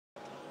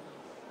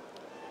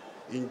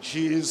In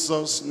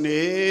Jesus'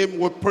 name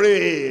we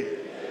pray.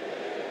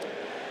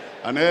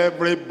 And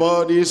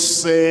everybody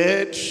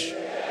said,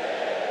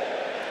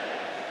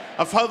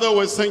 our Father,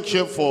 we thank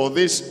you for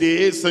this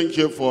day. Thank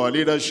you for our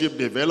leadership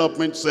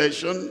development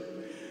session.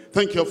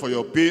 Thank you for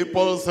your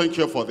people. Thank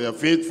you for their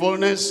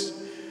faithfulness.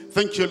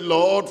 Thank you,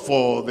 Lord,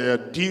 for their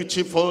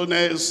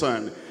dutifulness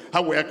and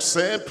how we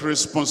accept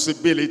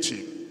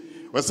responsibility.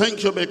 We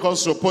thank you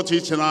because you put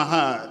it in our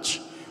heart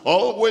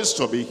always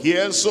to be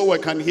here so we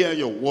can hear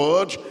your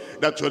word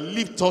that will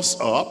lift us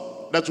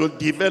up, that will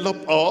develop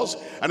us,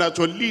 and that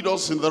will lead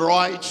us in the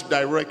right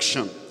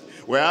direction.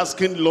 We're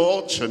asking,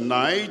 Lord,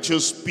 tonight to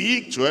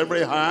speak to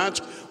every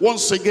heart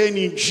once again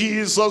in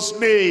Jesus'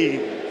 name.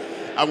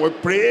 And we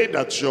pray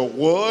that your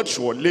word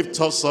will lift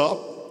us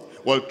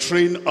up, will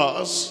train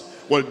us,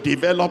 will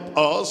develop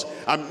us,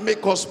 and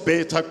make us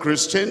better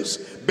Christians,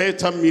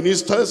 better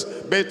ministers,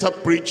 better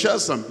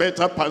preachers, and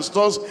better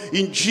pastors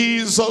in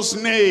Jesus'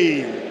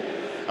 name.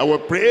 And we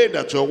pray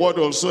that your word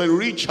also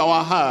reach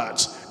our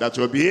hearts, that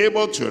we'll be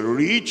able to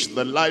reach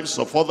the lives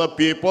of other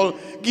people.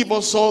 Give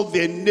us all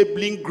the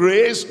enabling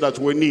grace that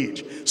we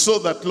need, so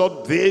that,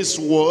 Lord, this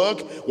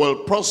work will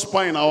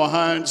prosper in our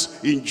hands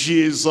in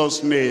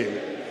Jesus' name.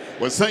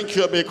 We thank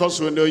you because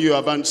we know you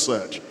have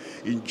answered.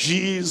 In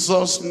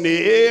Jesus'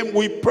 name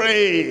we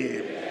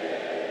pray.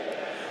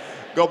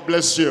 God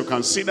bless you.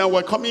 Consider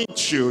we're coming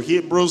to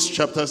Hebrews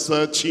chapter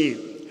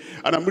 13.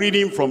 And I'm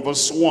reading from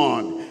verse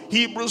 1.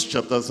 Hebrews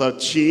chapter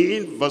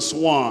 13, verse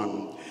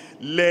 1.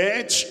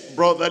 Let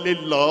brotherly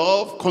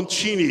love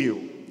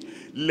continue.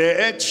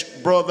 Let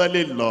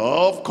brotherly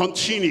love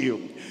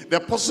continue. The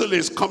apostle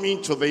is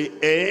coming to the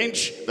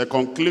end, the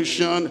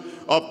conclusion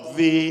of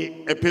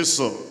the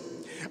epistle.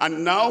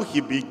 And now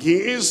he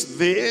begins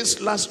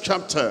this last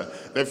chapter,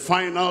 the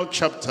final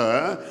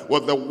chapter,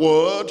 with the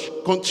word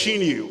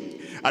continue.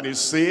 And it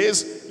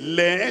says,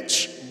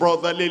 let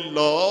brotherly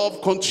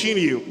love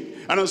continue.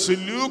 And as we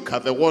look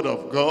at the word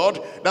of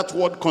God, that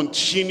word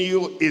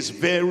continue is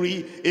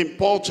very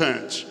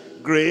important.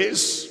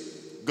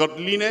 Grace,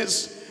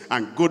 godliness,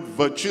 and good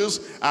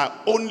virtues are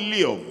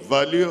only of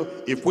value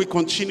if we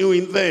continue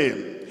in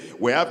them.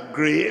 We have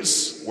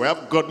grace, we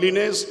have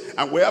godliness,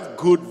 and we have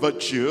good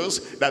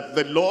virtues that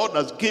the Lord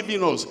has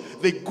given us.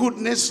 The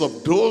goodness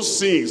of those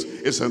things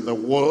is in the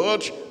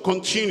word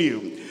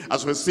continue.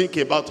 As we think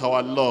about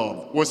our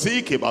love, we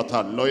think about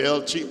our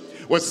loyalty,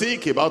 we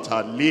think about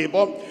our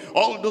labor,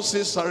 all those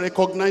things are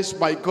recognized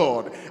by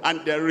God, and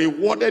they're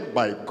rewarded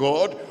by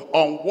God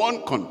on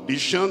one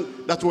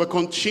condition, that we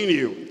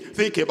continue.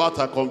 Think about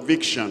our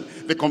conviction.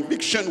 The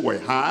conviction we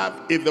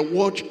have in the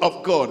word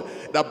of God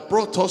that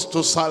brought us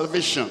to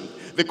salvation.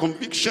 The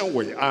conviction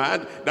we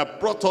had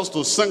that brought us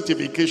to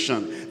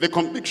sanctification. The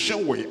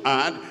conviction we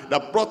had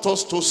that brought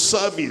us to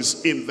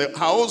service in the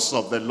house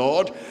of the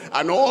Lord.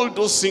 And all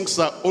those things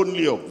are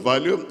only of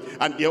value,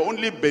 and they're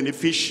only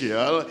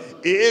beneficial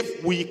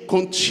if we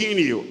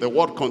continue. The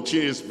word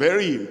continue is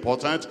very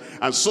important.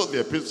 And so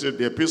the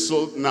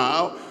epistle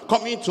now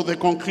coming to the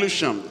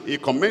conclusion.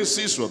 It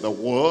commences with the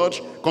word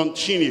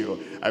continue.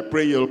 I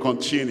pray you'll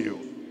continue.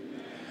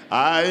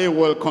 I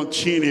will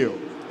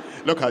continue.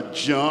 Look at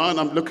John.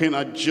 I'm looking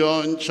at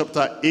John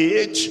chapter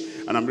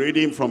 8, and I'm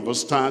reading from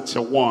verse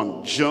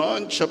 31.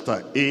 John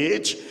chapter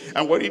 8,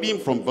 and we're reading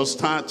from verse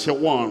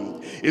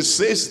 31. It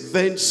says,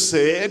 then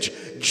said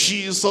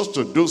Jesus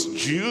to those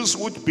Jews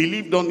which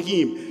believed on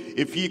him,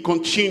 if ye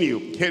continue.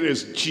 Here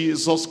is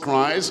Jesus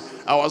Christ,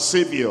 our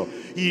Savior.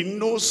 He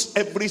knows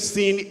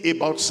everything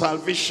about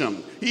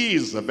salvation. He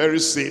is the very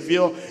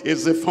Savior,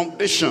 is the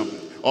foundation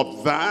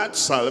of that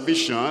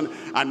salvation.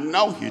 And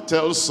now he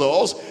tells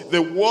us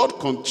the word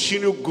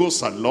continue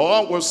goes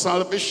along with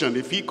salvation.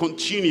 If ye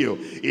continue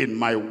in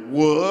my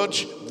word,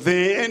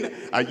 then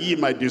are ye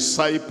my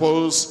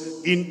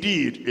disciples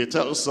indeed. It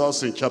tells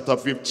us in chapter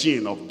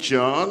 15 of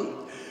John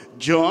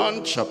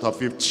chapter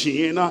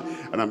 15,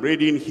 and I'm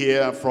reading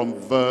here from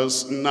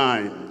verse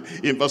 9.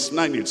 In verse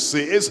 9 it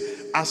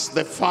says, as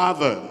the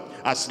Father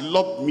has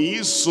loved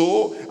me,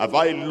 so have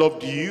I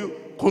loved you.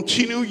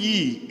 Continue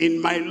ye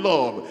in my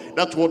love.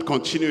 That word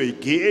continue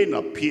again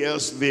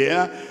appears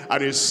there,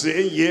 and it's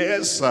saying,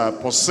 yes, I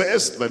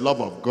possess the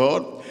love of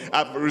God.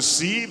 I've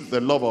received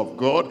the love of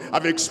God.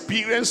 I've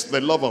experienced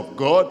the love of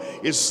God.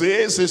 It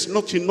says it's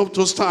not enough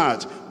to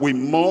start. We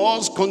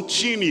must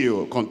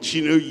continue.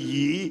 Continue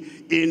ye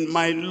in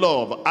my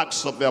love.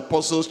 Acts of the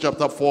Apostles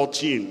chapter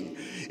 14.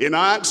 In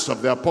Acts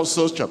of the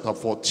Apostles chapter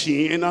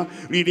 14,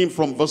 reading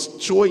from verse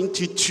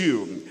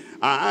 22.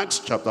 Acts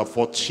chapter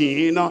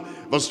 14,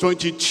 verse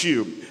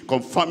 22,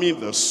 confirming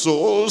the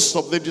souls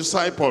of the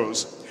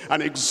disciples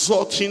and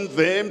exhorting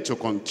them to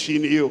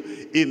continue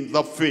in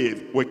the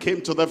faith. We came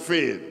to the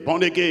faith,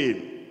 born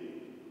again.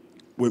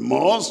 We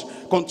must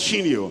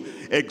continue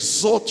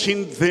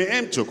exhorting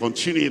them to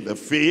continue in the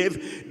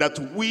faith, that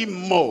we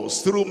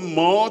must, through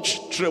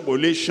much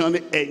tribulation,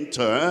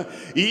 enter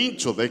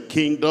into the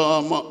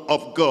kingdom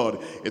of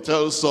God. It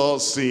tells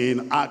us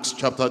in Acts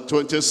chapter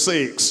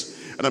 26,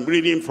 And I'm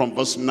reading from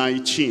verse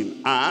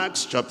 19.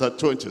 Acts chapter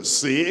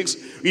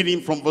 26,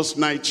 reading from verse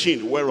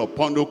 19.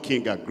 Whereupon, O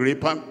King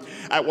Agrippa,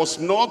 I was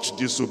not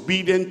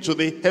disobedient to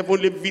the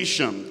heavenly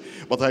vision,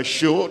 but I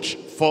showed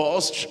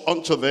first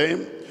unto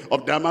them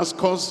of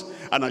Damascus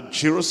and at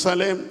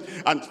Jerusalem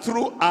and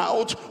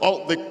throughout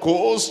all the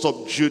coast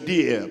of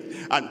Judea,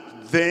 and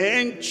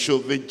then to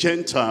the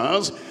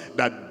Gentiles,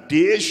 that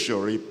they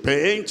should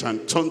repent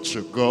and turn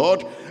to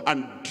God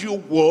and do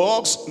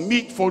works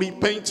meet for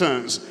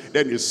repentance.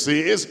 Then it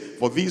says,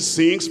 for these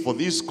things, for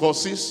these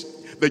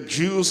causes, the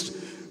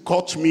Jews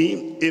caught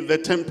me in the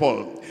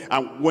temple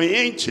and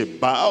went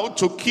about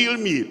to kill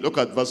me. Look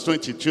at verse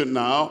 22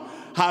 now.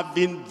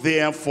 Having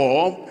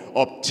therefore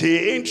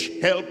obtained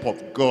help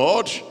of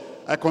God,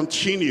 I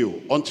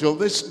continue until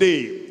this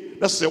day.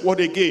 That's the word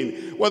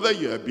again. Whether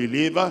you're a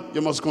believer,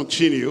 you must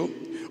continue.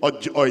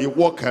 Or a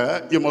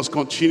worker, you must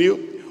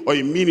continue. Or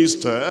a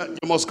minister,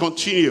 you must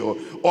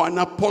continue. Or an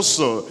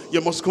apostle, you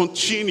must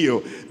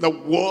continue. The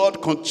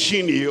word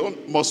continue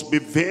must be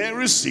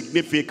very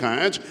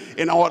significant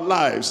in our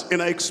lives,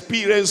 in our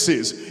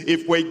experiences.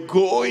 If we're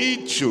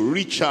going to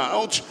reach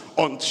out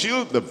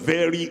until the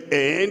very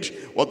end,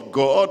 what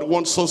God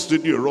wants us to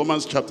do.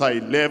 Romans chapter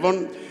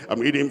 11, I'm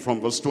reading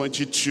from verse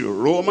 22.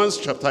 Romans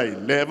chapter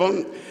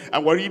 11,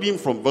 and we're reading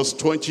from verse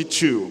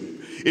 22.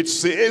 It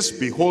says,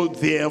 behold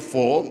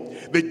therefore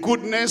the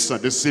goodness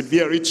and the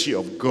severity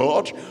of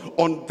God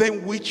on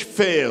them which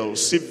fail,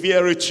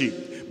 severity,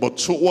 but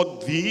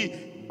toward thee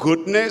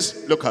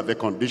goodness. Look at the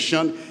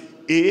condition.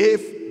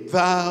 If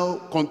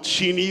thou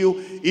continue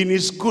in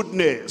his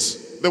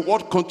goodness. The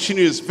word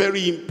continue is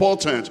very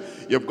important.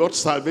 You've got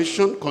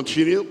salvation,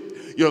 continue.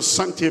 You're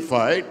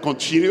sanctified,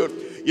 continue.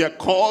 You're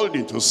called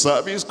into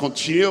service,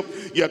 continue.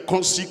 You're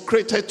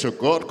consecrated to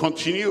God,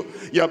 continue.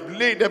 You have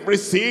laid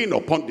everything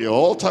upon the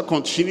altar,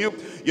 continue.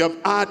 You have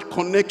had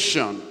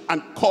connection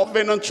and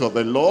covenant to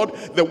the Lord.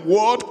 The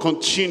word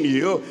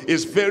continue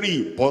is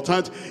very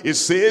important. It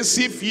says,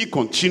 if ye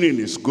continue in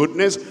his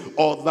goodness,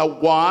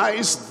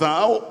 otherwise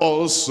thou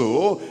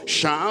also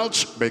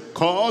shalt be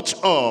cut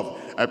off.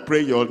 I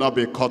pray you will not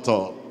be cut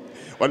off.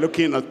 We're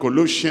looking at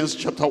Colossians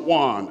chapter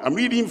 1. I'm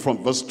reading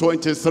from verse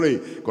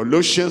 23.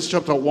 Colossians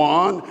chapter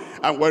 1,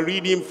 and we're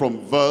reading from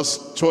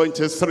verse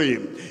 23.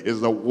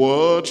 Is the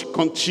word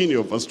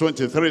continue. Verse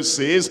 23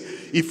 says,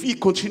 if ye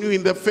continue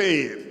in the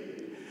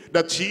faith,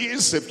 that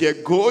is, if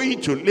you're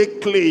going to lay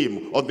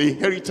claim on the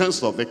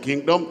inheritance of the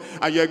kingdom,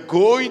 and you're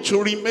going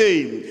to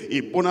remain a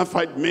bona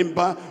fide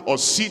member or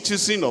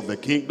citizen of the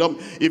kingdom,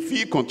 if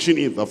ye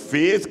continue in the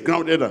faith,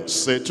 grounded and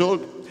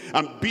settled,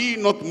 and be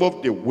not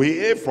moved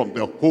away from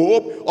the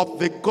hope of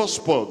the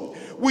gospel,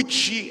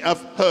 which ye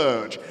have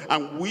heard,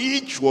 and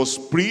which was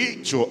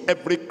preached to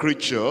every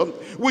creature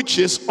which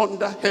is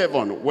under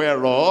heaven,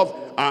 whereof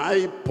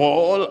I,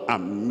 Paul,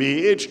 am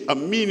made a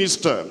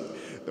minister.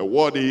 The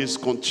word is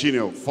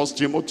continue. 1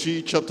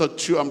 Timothy chapter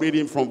 2, I'm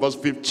reading from verse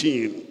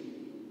 15.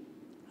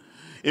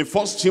 In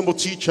 1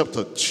 Timothy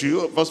chapter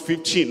 2, verse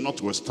 15,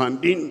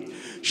 notwithstanding,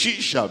 she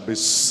shall be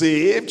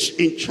saved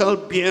in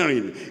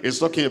childbearing. It's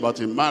talking about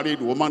a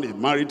married woman, a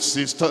married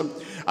sister.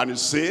 And it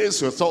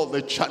says, with all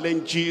the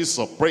challenges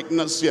of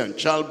pregnancy and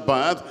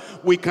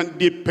childbirth, we can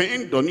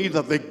depend on it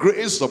that the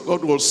grace of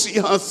God will see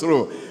her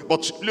through.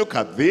 But look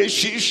at this,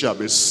 she shall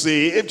be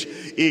saved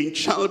in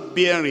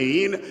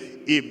childbearing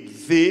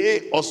if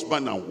they,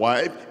 husband and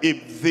wife,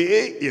 if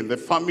they in the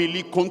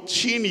family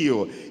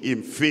continue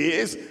in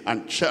faith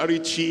and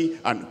charity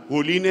and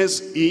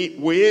holiness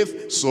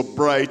with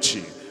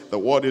sobriety. The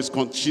word is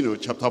continue.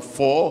 Chapter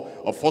 4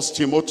 of 1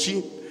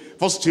 Timothy.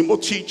 1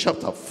 Timothy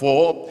chapter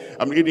 4.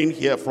 I'm reading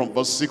here from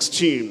verse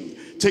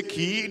 16. Take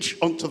heed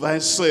unto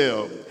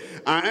thyself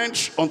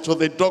and unto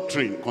the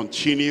doctrine.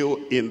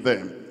 Continue in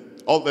them.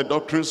 All the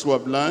doctrines we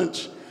have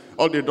learned,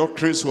 all the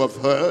doctrines we have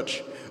heard,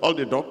 all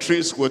the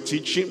doctrines we're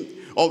teaching,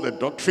 all the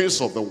doctrines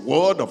of the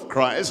word of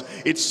Christ,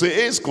 it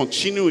says,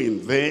 continue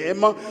in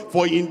them,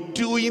 for in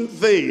doing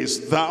this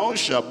thou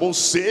shalt both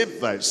save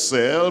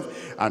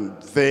thyself and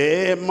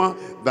them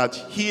that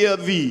hear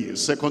thee.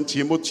 2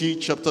 Timothy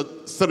chapter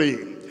 3.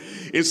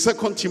 In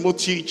 2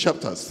 Timothy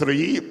chapter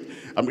 3,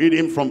 I'm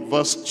reading from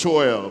verse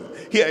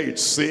 12. Here it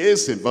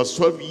says in verse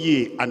 12,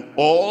 yea, and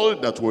all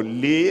that will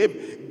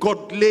live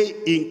godly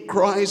in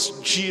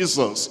Christ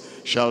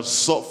Jesus shall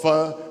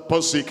suffer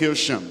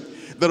persecution.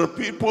 There are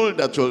people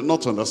that will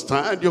not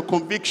understand your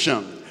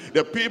conviction.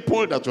 There are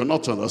people that will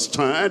not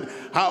understand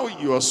how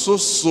you are so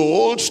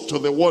sold to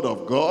the word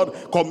of God,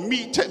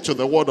 committed to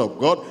the word of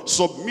God,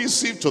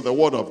 submissive to the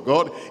word of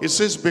God. It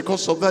says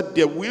because of that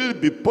there will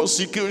be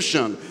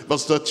persecution.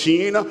 Verse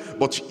 13,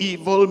 but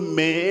evil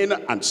men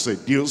and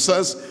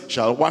seducers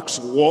shall wax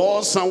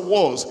worse and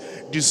worse,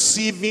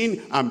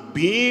 deceiving and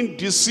being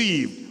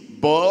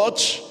deceived. But,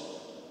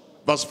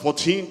 verse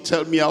 14,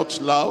 tell me out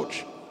loud.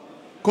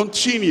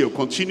 Continue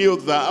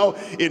thou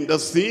in the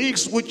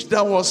things which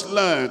thou hast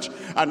learned,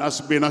 and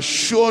hast been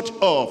assured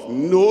of,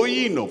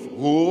 knowing of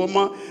whom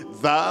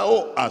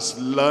thou hast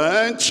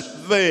learned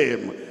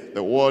them,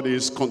 the word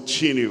is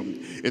continue.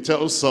 It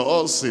tells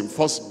us in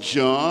 1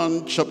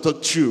 John chapter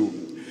 2.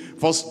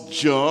 1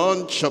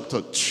 John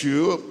chapter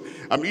 2.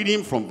 I'm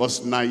reading from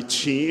verse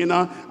 19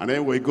 and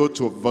then we go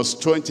to verse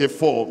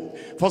 24.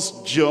 1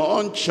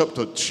 John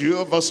chapter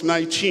 2 verse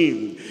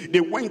 19.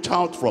 They went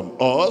out from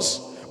us,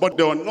 but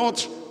they were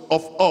not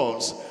of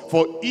us.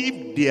 For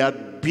if they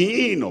had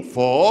been of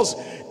us,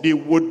 they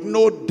would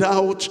no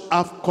doubt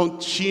have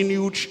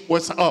continued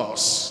with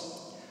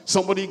us.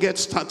 Somebody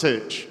gets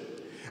started,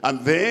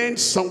 and then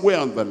somewhere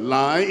on the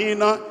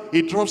line,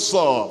 he drops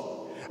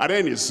off. And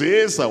then he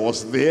says, I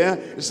was there.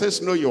 He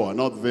says, no, you are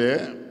not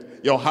there.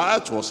 Your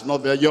heart was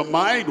not there. Your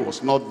mind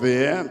was not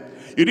there.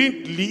 You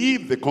didn't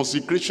leave the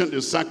consecration,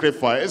 the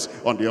sacrifice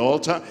on the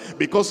altar,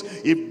 because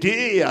if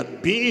they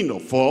had been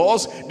of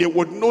us, they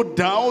would no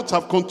doubt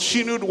have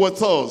continued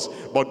with us.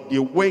 But they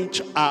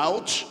went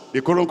out,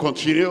 they couldn't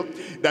continue,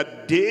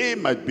 that they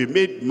might be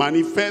made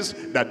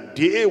manifest that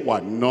they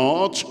were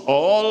not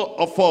all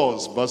of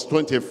us. Verse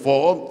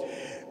 24,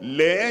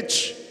 let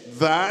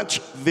that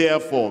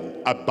therefore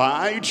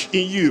abide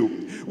in you,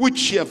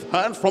 which ye have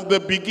heard from the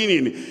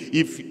beginning.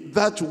 If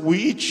that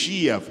which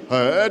ye have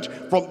heard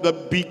from the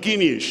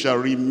beginning shall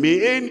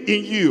remain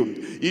in you,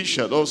 ye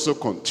shall also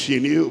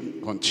continue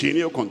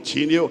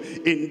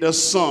in the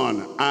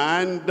Son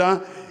and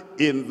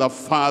in the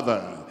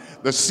Father.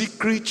 The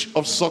secret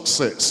of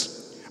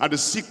success and the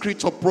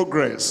secret of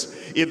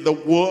progress in the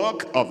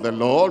work of the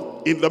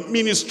Lord, in the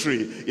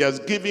ministry he has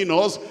given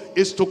us,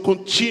 is to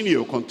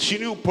continue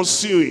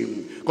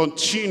pursuing,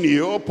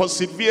 continue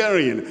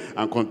persevering,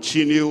 and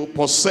continue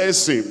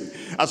possessing.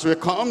 As we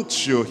come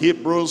to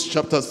Hebrews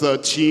chapter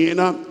 13,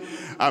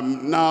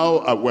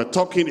 now we're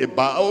talking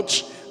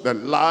about the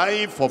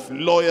life of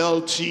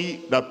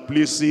loyalty that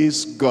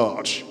pleases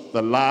God.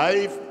 The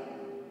life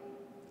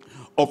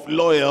of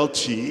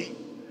loyalty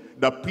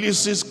that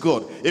pleases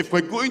God. If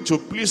we're going to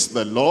please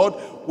the Lord,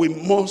 we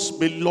must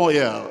be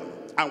loyal.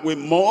 And we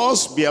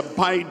must be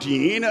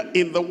abiding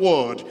in the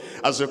word.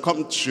 As we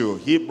come to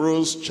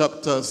Hebrews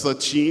chapter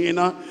 13,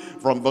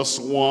 from verse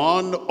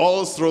 1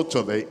 all through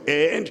to the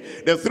end,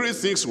 there are three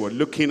things we're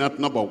looking at.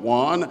 Number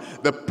one,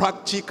 the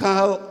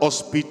practical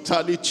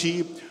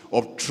hospitality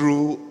of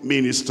true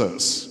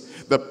ministers.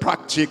 The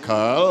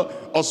practical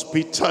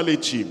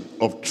hospitality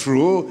of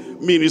true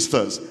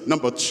ministers.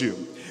 Number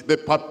two, the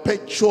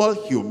perpetual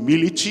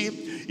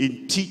humility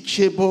in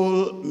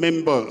teachable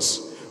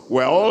members.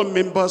 We're all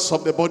members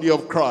of the body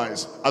of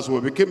Christ. As we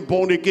became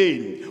born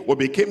again, we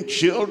became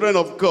children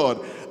of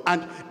God.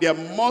 And there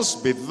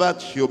must be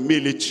that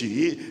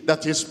humility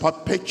that is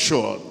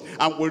perpetual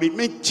and will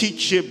remain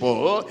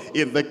teachable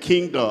in the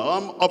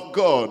kingdom of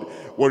God.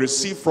 We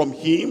receive from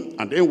him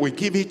and then we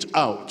give it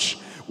out.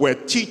 We're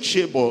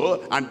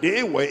teachable and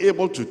then we're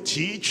able to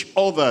teach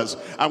others.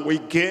 And we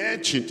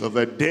get into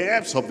the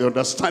depths of the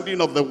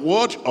understanding of the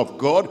word of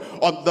God.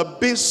 On the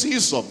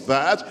basis of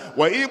that,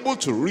 we're able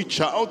to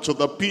reach out to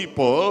the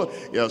people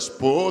he has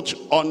put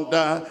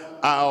under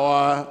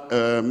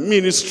our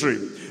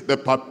ministry. The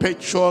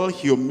perpetual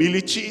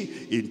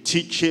humility in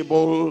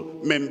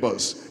teachable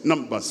members.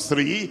 Number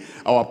three,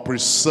 our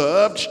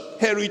preserved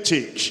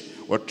heritage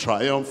or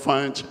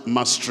triumphant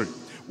mastery.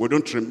 We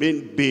don't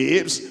remain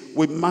babes,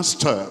 we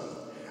master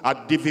our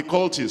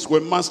difficulties, we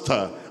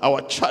master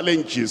our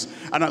challenges.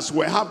 And as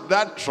we have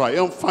that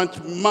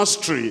triumphant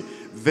mastery,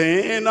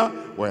 then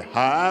we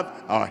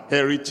have our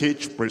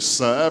heritage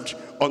preserved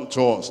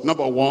unto us.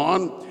 Number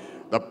one,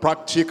 the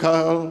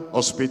practical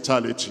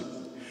hospitality.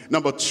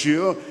 Number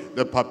two,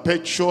 the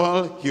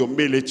perpetual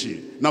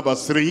humility. Number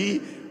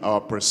three, our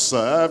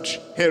preserved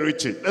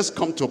heritage. Let's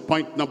come to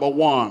point number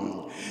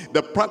one.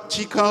 The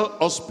practical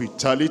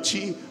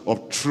hospitality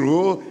of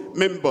true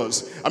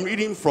members. I'm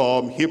reading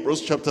from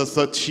Hebrews chapter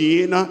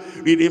 13,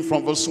 reading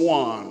from verse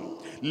 1.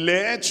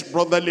 Let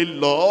brotherly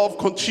love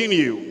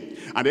continue.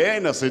 And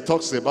then as it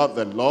talks about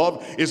the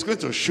love, it's going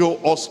to show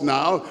us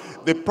now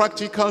the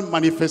practical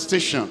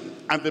manifestation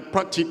and the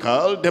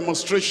practical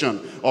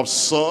demonstration of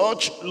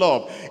such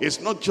love.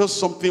 It's not just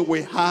something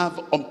we have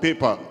on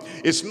paper.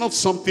 It's not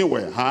something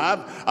we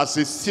have as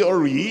a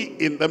theory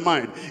in the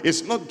mind.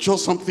 It's not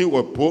just something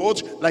we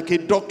put like a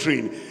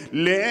doctrine.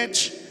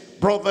 Let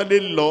brotherly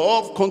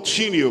love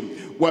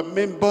continue. We're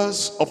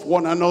members of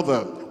one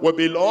another. We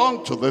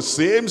belong to the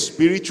same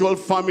spiritual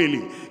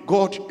family.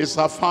 God is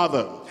our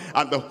Father,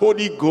 and the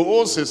Holy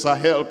Ghost is our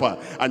helper,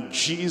 and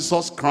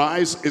Jesus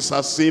Christ is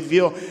our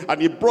Savior,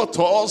 and he brought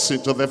us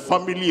into the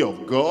family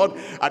of God.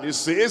 And he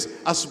says,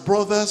 as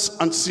brothers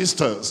and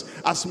sisters,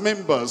 as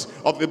members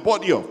of the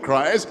body of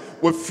Christ,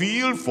 we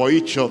feel for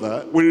each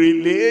other, we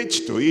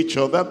relate to each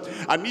other.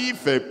 And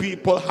if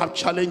people have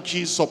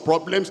challenges or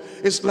problems,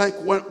 it's like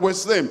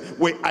with them,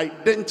 we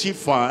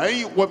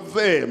identify with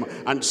them.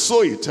 And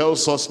so he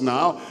tells us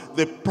now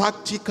the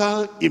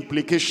practical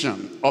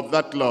implication of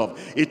that love.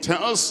 It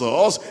tells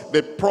us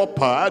the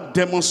proper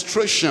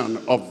demonstration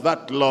of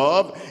that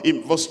love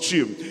in verse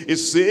 2. It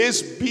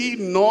says, be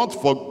not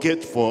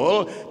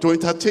forgetful to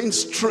entertain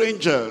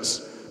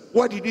strangers.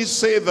 Why did he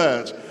say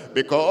that?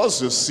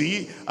 because you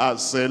see,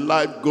 as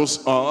life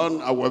goes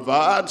on, we've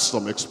had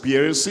some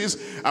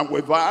experiences, and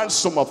we've had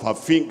some of our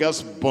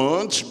fingers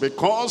burnt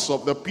because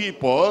of the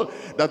people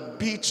that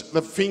beat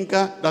the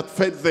finger that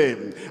fed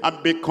them.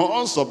 And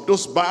because of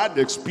those bad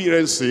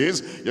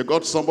experiences, you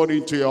got somebody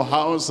into your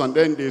house and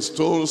then they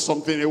stole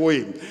something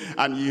away,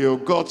 and you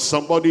got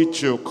somebody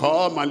to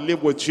come and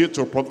live with you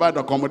to provide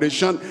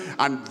accommodation,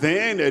 and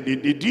then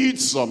they did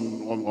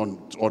some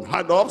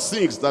unheard of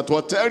things that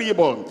were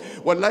terrible.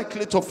 We're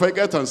likely to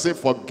forget and say,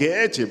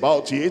 forget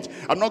about it,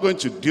 I'm not going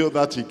to do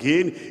that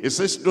again. It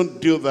says, don't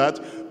do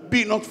that.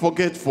 Be not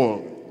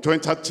forgetful to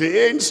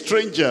entertain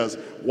strangers.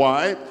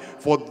 Why?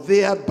 For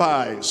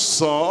thereby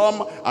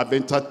some have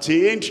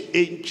entertained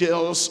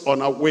angels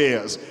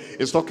unawares.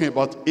 It's talking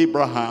about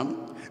Abraham.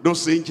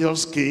 Those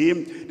angels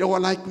came, they were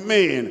like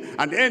men,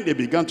 and then they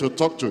began to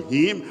talk to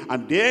him,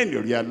 and then they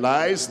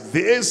realized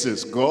this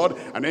is God,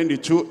 and then the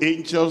two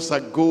angels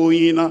are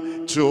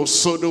going to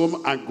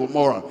Sodom and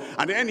Gomorrah.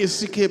 And then you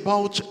think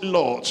about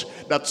Lot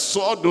that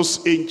saw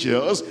those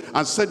angels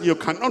and said, you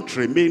cannot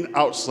remain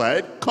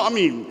outside, come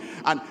in.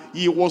 And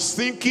he was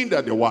thinking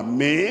that they were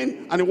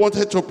men and he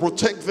wanted to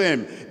protect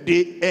them.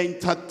 They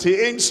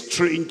entertained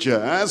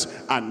strangers,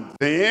 and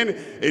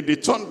then they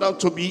turned out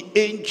to be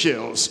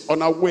angels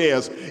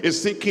unawares.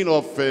 He's thinking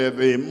of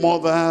the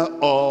mother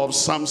of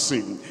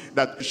Samson,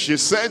 that she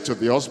said to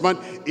the husband,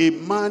 a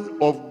man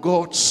of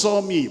God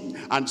saw me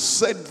and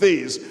said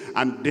this.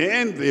 And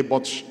then they,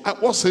 but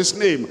what's his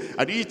name?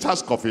 And he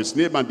asked of his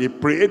name, and they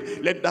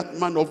prayed, let that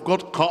man of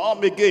God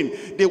come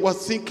again. They were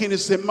thinking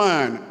it's a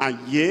man, and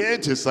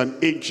yet it's an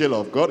angel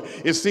of God.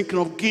 He's thinking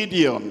of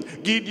Gideon.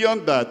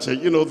 Gideon that,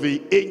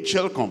 the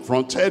angel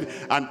confronted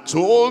and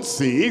told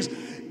things.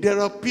 There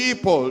are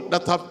people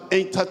that have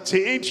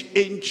entertained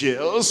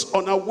angels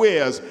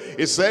unawares.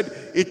 He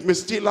said, it may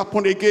still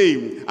happen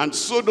again. And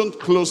so don't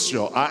close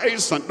your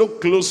eyes and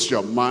don't close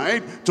your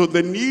mind to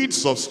the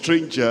needs of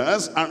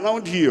strangers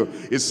around you.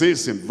 It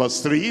says in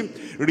verse 3,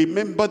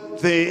 remember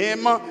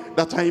them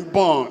that are in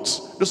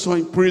bonds, those who are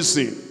in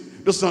prison,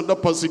 those who are under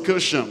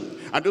persecution,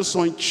 and those who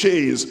are in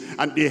chains,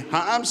 and they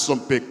have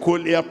some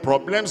peculiar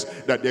problems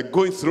that they're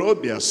going through,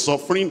 they are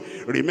suffering.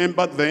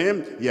 Remember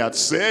them. He had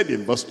said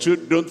in verse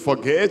 2, don't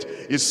forget.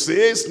 It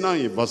says now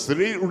in verse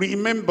 3,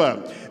 remember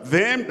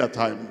them that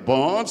are in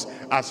bonds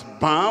as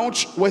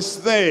bound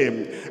with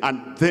them,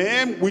 and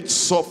them which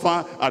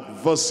suffer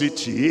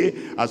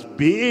adversity as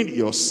being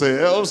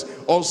yourselves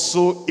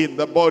also in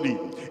the body.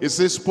 It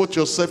says, put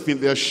yourself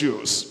in their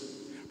shoes.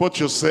 Put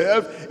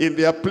yourself in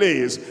their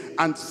place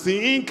and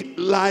think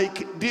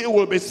like they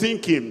will be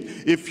thinking.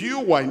 If you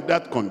were in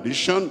that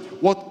condition,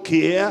 what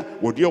care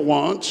would you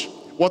want?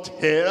 What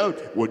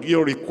help would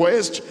you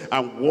request?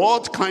 And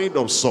what kind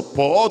of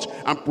support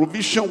and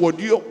provision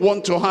would you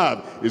want to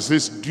have? It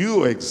says,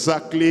 do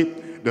exactly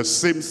the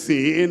same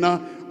thing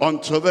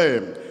unto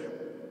them.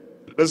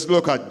 Let's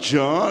look at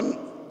John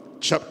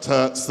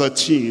chapter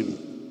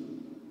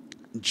 13.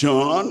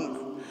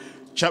 John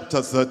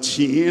chapter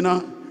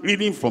 13.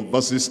 Reading from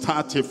verses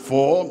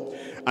 34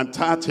 and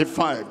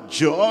 35.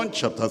 John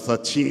chapter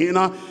 13,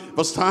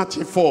 verse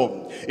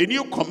 34. A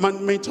new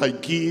commandment I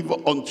give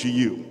unto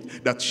you,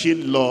 that ye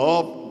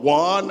love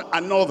one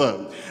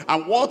another.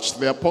 And what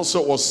the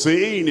apostle was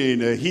saying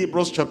in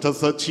Hebrews chapter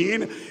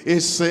 13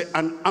 is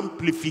an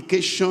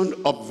amplification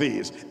of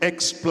this,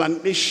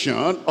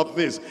 explanation of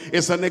this.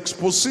 It's an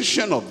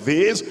exposition of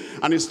this,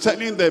 and it's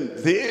telling them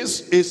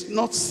this is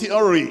not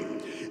theory.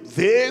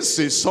 This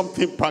is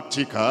something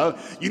practical.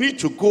 You need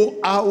to go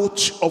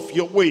out of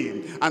your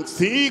way and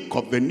think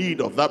of the need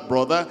of that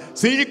brother,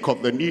 think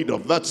of the need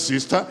of that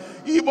sister,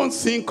 even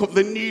think of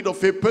the need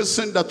of a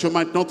person that you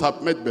might not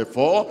have met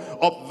before,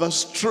 of the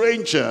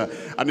stranger.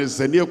 And it's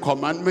the new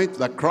commandment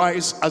that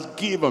Christ has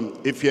given.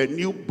 If you're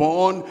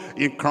newborn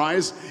in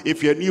Christ,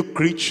 if you're a new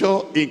creature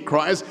in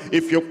Christ,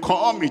 if you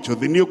come into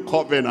the new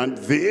covenant,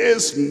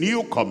 this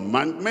new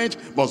commandment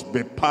must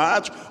be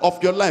part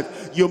of your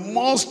life. You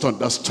must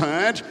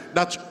understand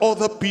that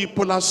other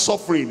people are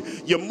suffering.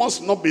 You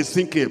must not be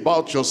thinking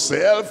about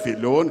yourself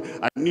alone.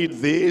 I need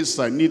this,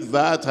 I need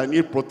that, I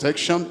need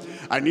protection,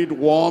 I need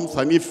warmth,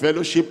 I need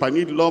fellowship, I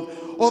need love.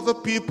 Other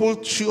people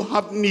too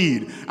have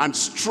need, and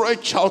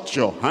stretch out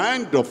your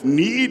hand of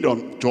need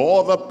to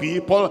other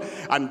people,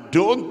 and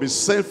don't be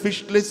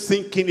selfishly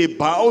thinking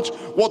about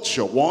what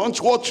you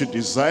want, what you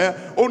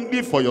desire,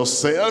 only for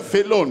yourself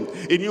alone.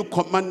 A new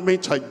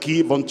commandment I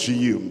give unto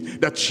you,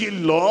 that ye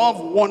love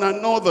one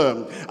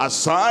another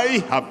as I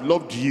have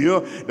loved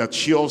you,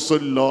 that ye also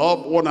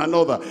love one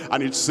another.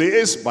 And it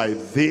says, by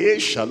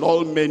this shall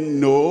all men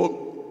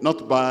know,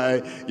 not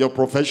by your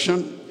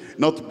profession,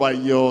 not by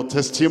your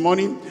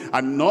testimony,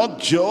 and not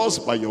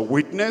just by your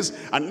witness,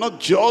 and not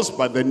just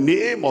by the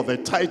name or the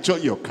title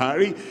you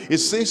carry. It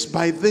says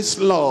by this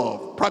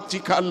love,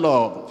 practical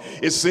love.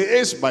 It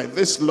says by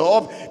this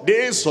love,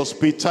 this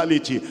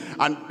hospitality,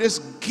 and this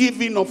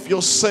giving of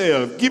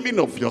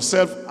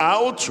yourself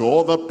out to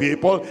other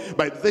people.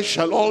 By this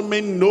shall all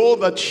men know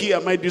that ye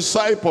are my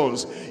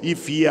disciples,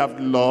 if ye have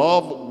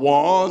love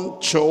one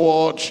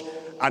toward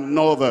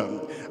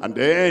another. And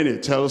then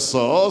it tells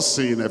us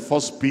in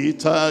 1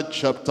 Peter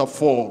chapter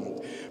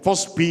 4. 1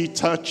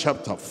 Peter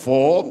chapter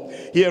 4,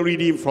 here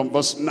reading from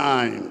verse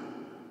 9.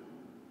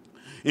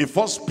 In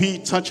 1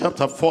 Peter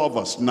chapter 4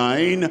 verse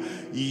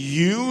 9,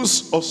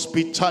 use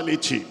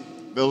hospitality.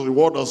 The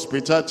word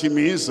hospitality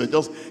means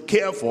just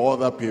care for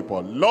other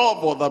people,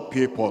 love other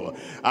people,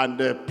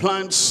 and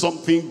plant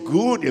something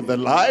good in the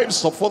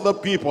lives of other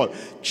people.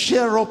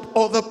 Cheer up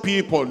other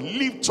people,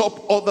 lift up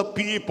other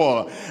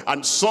people,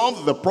 and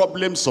solve the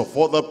problems of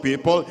other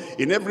people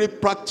in every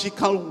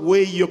practical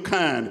way you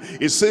can.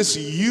 It says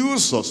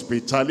use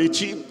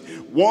hospitality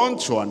one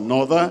to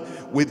another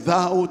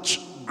without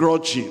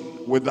grudging.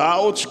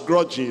 Without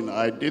grudging.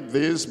 I did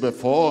this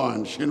before,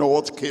 and you know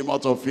what came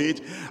out of it?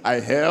 I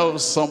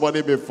helped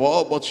somebody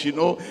before, but you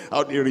know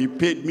how they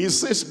repaid me. It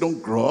says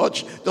don't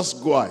grudge,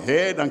 just go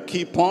ahead and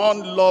keep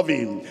on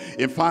loving.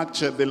 In fact,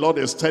 the Lord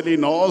is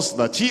telling us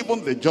that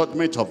even the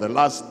judgment of the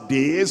last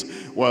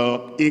days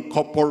will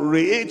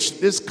incorporate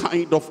this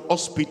kind of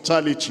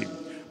hospitality.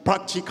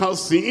 Practical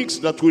things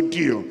that we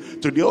do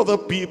to the other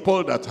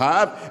people that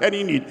have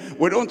any need.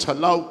 We don't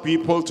allow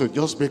people to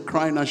just be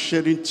crying and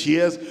shedding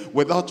tears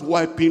without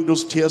wiping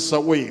those tears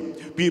away.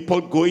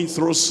 People going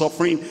through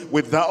suffering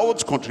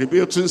without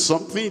contributing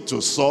something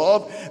to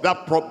solve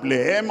that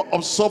problem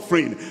of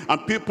suffering.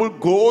 And people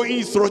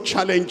going through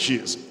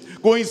challenges,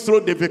 going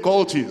through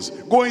difficulties,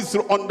 going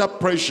through under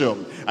pressure,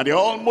 and they're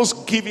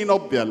almost giving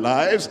up their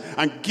lives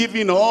and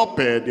giving up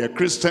their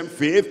Christian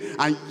faith,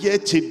 and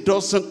yet it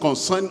doesn't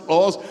concern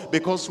us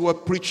because we're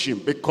preaching,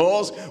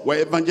 because we're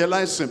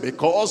evangelizing,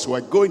 because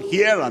we're going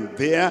here and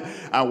there,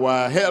 and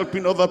we're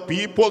helping other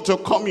people to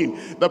come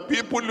in. The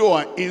people who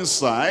are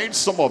inside,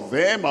 some of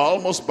them are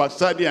almost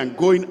backsliding and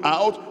going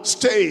out.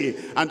 Stay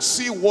and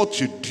see what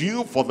you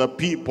do for the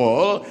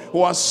people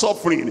who are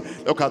suffering.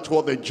 Look at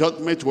what the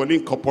judgment will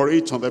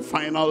incorporate on the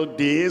final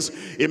days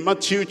in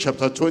Matthew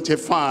chapter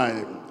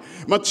 25.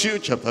 Matthew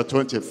chapter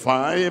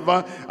 25,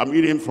 I'm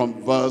reading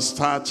from verse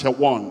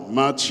 31.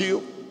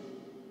 Matthew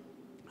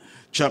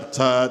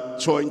chapter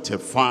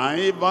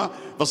 25,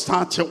 verse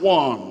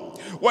 31.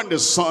 When the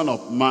Son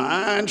of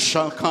Man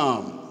shall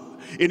come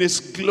in his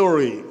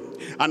glory,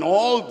 and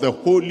all the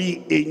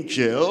holy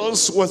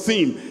angels with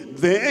him,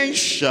 then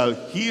shall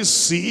he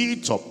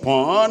sit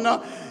upon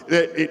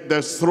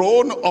the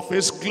throne of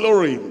his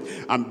glory,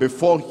 and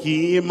before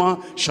him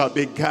shall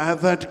be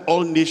gathered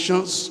all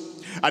nations,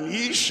 and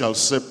he shall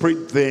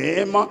separate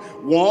them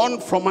one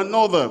from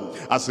another,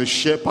 as a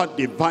shepherd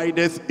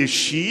divideth his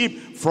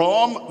sheep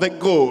from the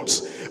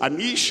goats,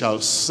 and he shall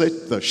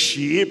set the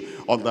sheep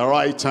on the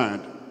right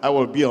hand. I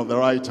will be on the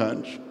right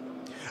hand.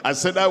 I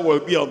said I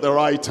will be on the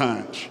right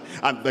hand,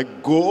 and the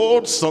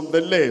goats on the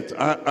left.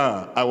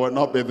 I will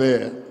not be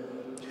there.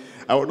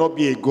 I will not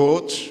be a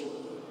goat.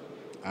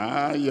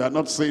 You are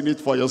not saying it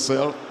for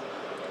yourself.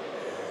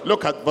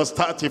 Look at verse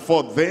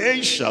 34.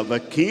 Then shall the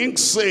king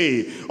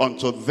say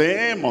unto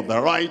them on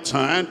the right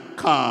hand,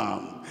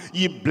 come,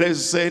 ye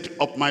blessed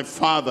of my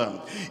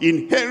Father,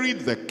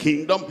 inherit the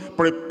kingdom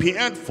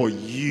prepared for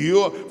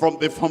you from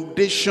the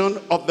foundation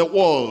of the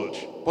world.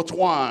 But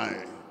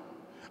why?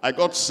 I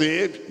got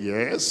saved?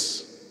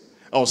 Yes.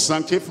 I was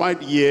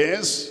sanctified?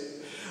 Yes.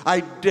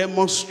 I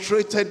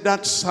demonstrated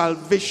that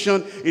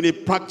salvation in a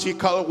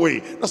practical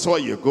way. That's why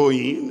you go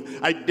in.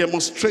 I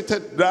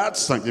demonstrated that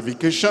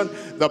sanctification,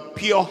 the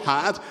pure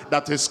heart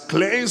that is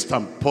cleansed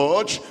and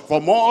purged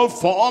from all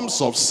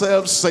forms of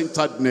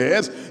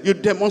self-centeredness. You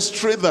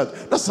demonstrate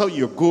that. That's how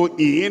you go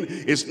in.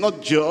 It's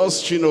not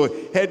just,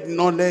 head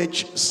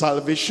knowledge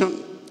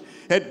salvation,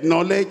 head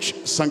knowledge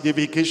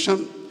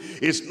sanctification.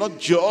 It's not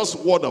just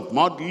word of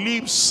mouth,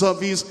 lip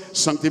service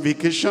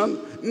sanctification.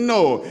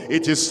 No,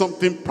 it is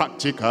something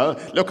practical.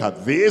 Look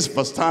at this,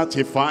 verse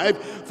 35.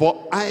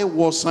 For I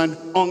was an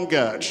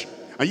hungered,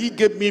 and ye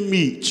gave me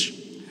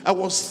meat. I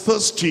was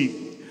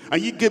thirsty,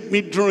 and ye gave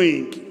me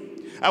drink.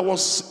 I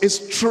was a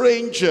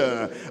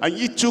stranger, and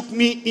ye took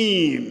me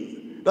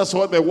in. That's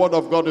what the word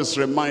of God is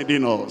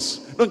reminding us.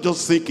 Don't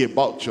just think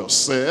about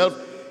yourself.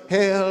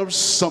 Help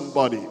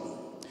somebody.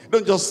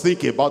 Don't just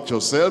think about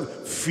yourself.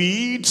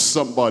 Feed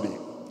somebody.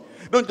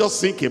 Don't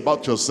just think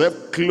about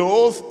yourself.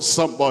 Clothe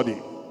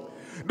somebody.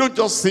 Don't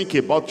just think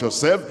about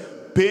yourself.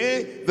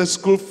 Pay the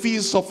school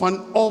fees of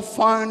an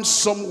orphan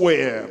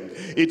somewhere.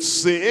 It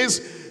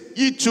says,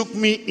 ye took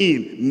me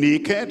in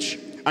naked,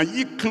 and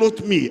ye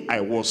clothed me. I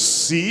was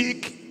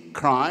sick.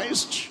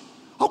 Christ,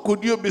 how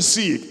could you be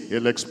sick?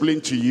 He'll explain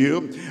to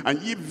you.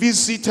 And ye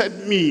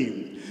visited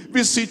me.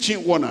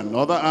 Visiting one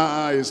another.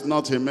 Is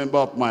not a member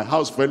of my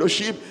house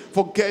fellowship.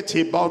 Forget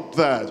about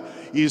that.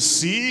 He's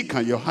sick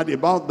and you heard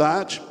about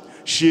that.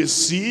 She's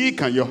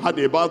sick and you heard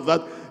about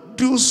that.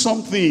 Do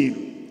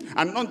something.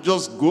 and not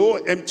just go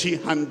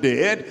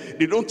empty-handed.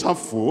 They don't have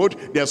food,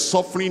 they're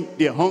suffering,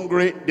 they're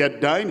hungry, they're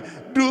dying.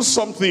 Do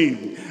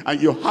something.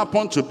 And you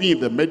happen to be in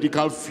the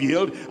medical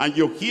field and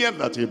you hear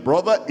that a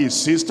brother, a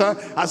sister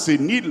has a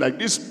need like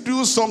this.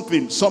 Do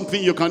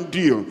something you can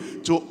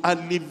do to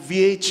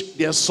alleviate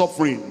their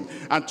suffering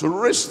and to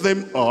raise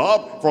them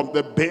up from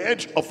the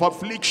bed of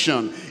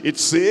affliction. It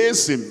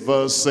says in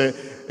verse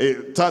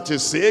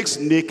 36,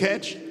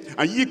 naked,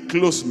 and ye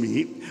clothed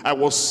me. I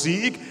was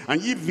sick,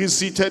 and ye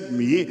visited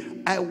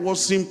me. I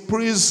was in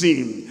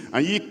prison,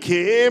 and ye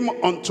came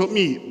unto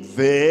me.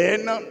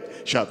 Then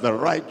shall the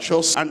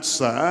righteous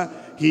answer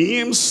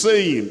him,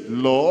 saying,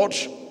 Lord,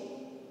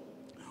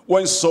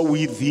 when saw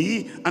we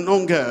thee an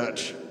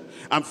hungered,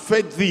 and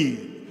fed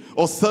thee,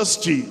 or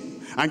thirsty,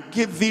 and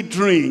gave thee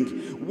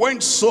drink?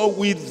 When saw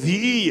we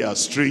thee a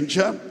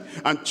stranger,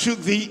 and took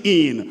thee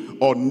in,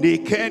 or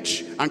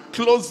naked, and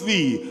clothed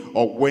thee?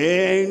 Or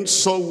when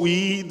saw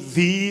we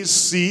thee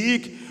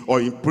sick,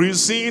 or in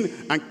prison,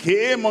 and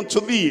came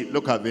unto thee?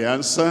 Look at the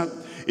answer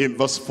in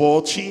verse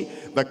 40.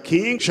 The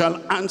king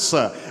shall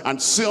answer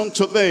and say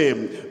unto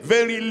them,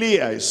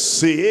 verily I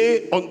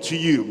say unto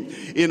you,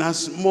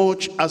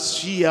 inasmuch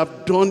as ye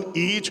have done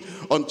it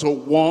unto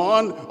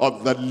one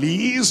of the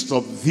least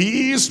of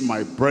these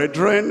my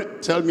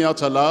brethren, tell me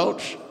out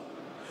aloud,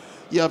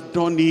 you have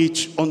done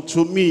it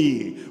unto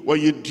me.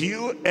 When you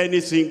do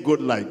anything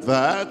good like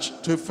that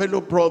to a fellow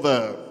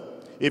brother,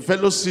 a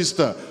fellow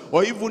sister,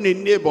 or even a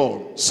neighbor,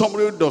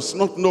 somebody who does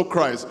not know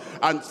Christ,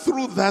 and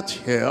through that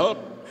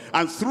help,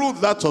 and through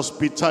that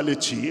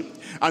hospitality,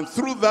 and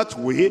through that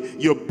way,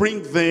 you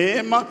bring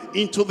them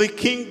into the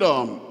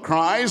kingdom,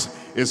 Christ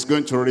is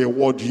going to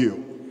reward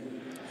you.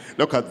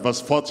 Look at verse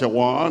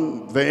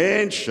 41.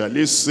 Then shall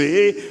he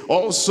say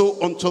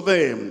also unto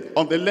them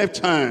on the left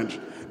hand,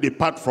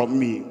 depart from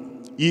me,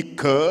 ye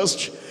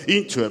cursed,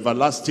 into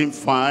everlasting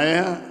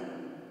fire,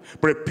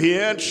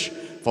 prepared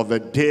for the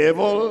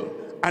devil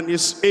and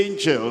his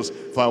angels.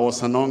 For I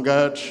was an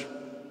hungered,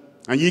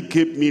 and ye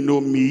gave me no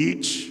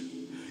meat.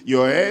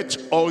 You ate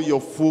all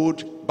your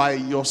food by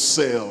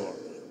yourself.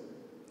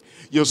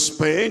 You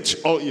spent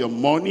all your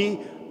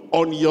money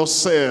on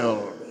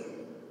yourself.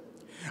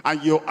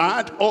 And you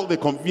had all the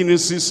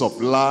conveniences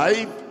of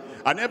life,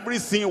 and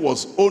everything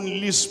was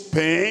only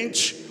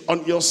spent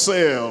on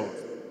yourself.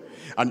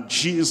 And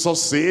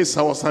Jesus says,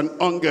 I was an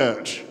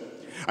hungered,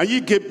 and ye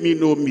gave me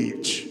no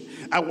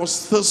meat. I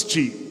was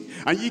thirsty,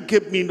 and ye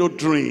gave me no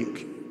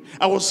drink.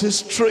 I was a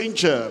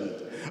stranger,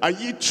 and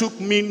ye took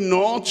me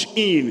not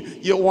in.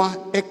 You were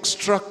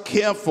extra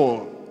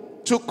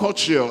careful, too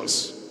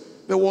cautious.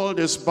 The world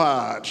is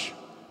bad.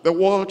 The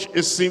world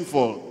is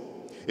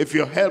sinful. If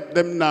you help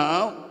them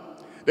now,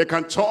 they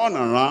can turn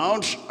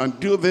around and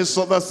do this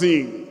other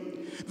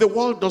thing. The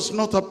world does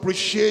not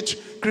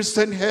appreciate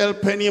Christian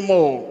help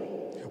anymore.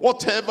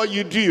 Whatever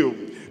you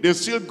do, they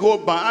still go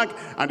back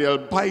and they'll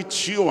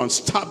bite you and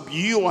stab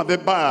you at the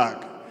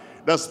back.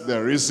 That's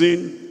the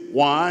reason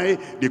why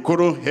they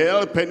couldn't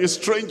help any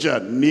stranger,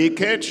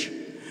 naked,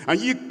 and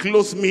ye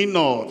clothed me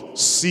not,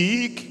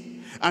 sick,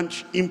 and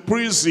in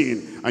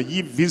prison, and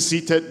ye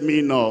visited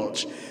me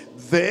not.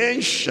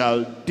 Then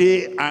shall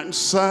they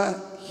answer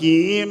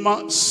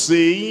him,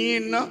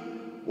 saying,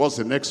 what's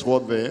the next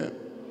word there?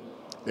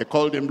 They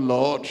called him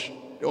Lord.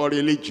 They were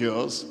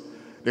religious.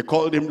 They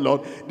called him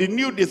Lord. They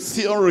knew the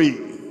theory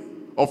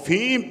of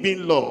him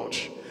being Lord,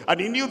 and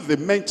they knew the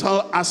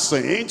mental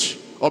assent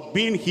of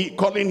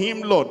calling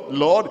him Lord.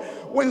 Lord,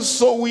 when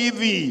saw we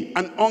thee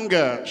an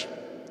hungered,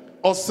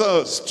 or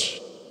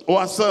thirst,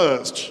 or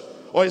athirst,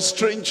 or a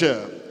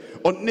stranger,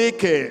 or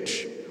naked,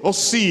 or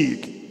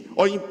sick,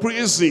 or in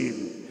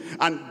prison,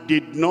 and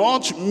did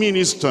not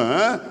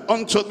minister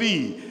unto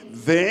thee?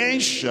 Then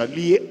shall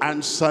he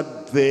answer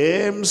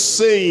them,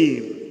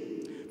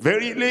 saying,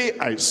 verily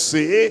I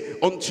say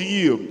unto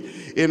you,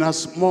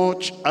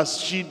 inasmuch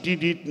as ye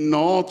did it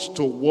not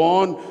to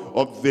one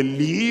of the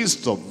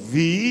least of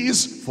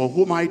these, for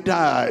whom I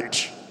died.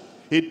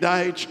 He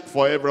died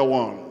for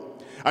everyone.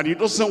 And he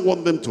doesn't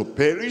want them to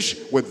perish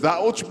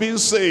without being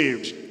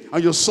saved.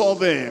 And you saw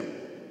them,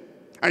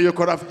 and you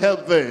could have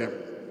helped them,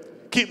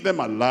 keep them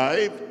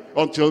alive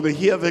until they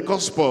hear the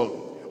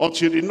gospel,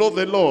 until they know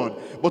the Lord.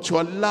 But you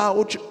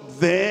allowed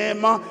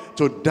them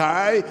to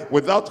die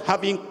without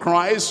having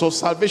Christ or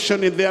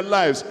salvation in their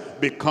lives,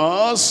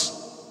 because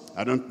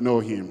I don't know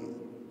him.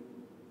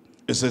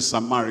 It's a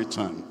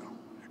Samaritan.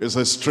 It's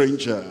a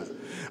stranger.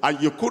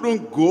 And you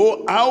couldn't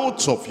go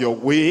out of your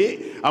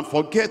way and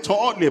forget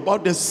all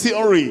about the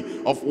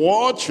theory of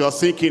what you are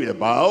thinking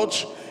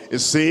about. It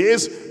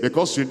says,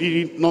 because you did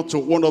it not to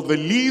one of the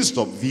least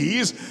of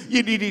these,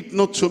 you did it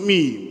not to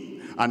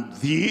me. And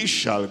these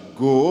shall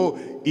go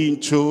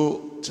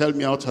into, tell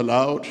me out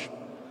aloud,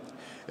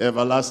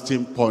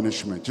 everlasting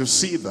punishment. You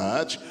see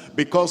that?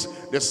 Because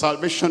the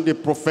salvation they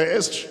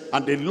professed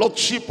and the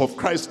lordship of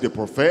Christ they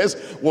professed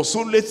was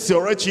only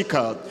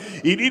theoretical.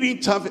 He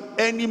didn't have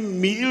any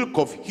milk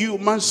of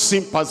human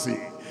sympathy.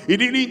 He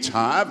didn't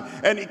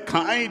have any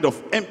kind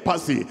of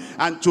empathy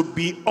and to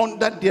be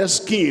under their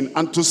skin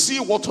and to see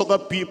what other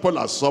people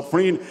are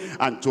suffering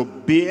and to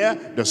bear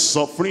the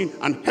suffering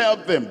and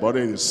help them. But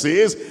then it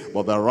says,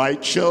 but the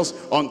righteous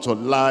unto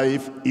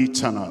life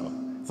eternal.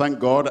 Thank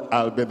God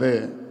I'll be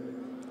there.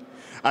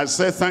 I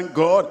say, thank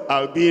God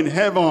I'll be in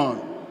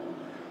heaven.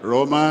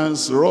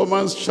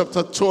 Romans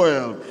chapter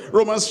 12.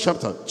 Romans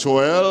chapter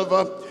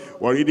 12,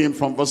 we're reading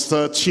from verse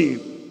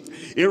 13.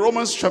 In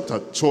Romans chapter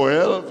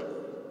 12,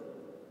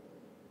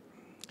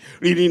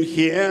 reading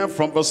here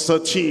from verse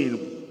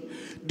 13,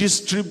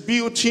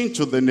 distributing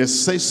to the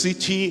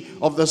necessity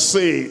of the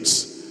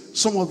saints.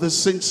 Some of the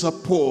saints are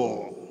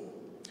poor.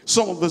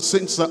 Some of the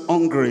saints are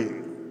hungry.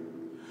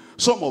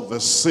 Some of the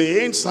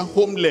saints are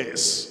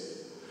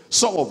homeless.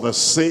 Some of the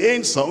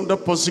saints are under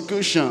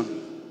persecution.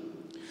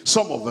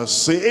 Some of the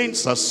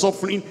saints are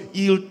suffering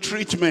ill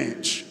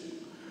treatment.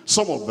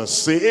 Some of the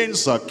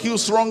saints are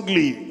accused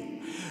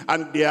wrongly.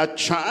 And they are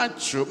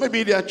charged,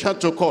 maybe they are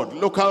charged to court,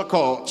 local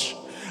court.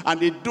 And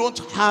they don't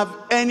have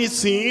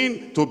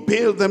anything to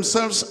bail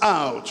themselves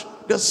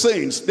out. The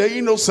saints, they're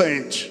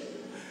innocent.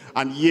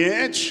 And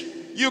yet,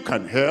 you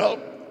can help.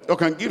 You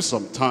can give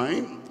some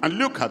time and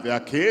look at their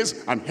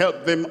case and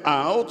help them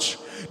out.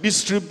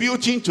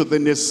 Distributing to the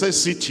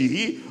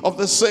necessity of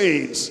the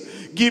saints.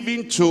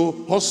 Giving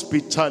to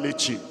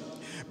hospitality.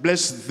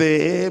 Bless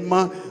them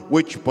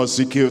which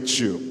persecute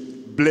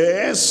you.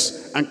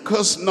 Bless and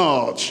curse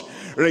not.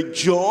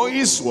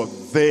 Rejoice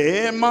with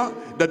them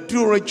that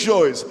do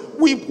rejoice.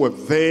 Weep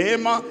with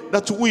them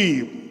that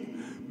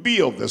weep.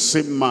 Be of the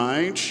same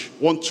mind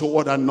one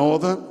toward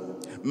another.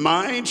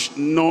 Mind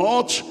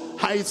not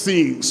high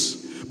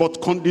things,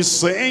 but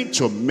condescend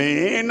to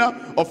men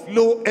of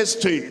low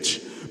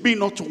estate. Be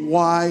not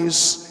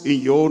wise in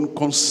your own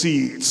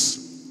conceits.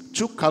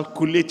 Too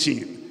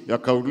calculating. You're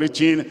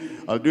calculating,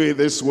 I'll do it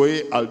this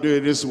way, I'll do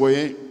it this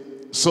way,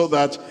 so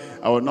that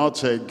I will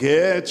not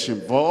get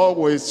involved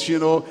with,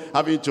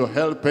 having to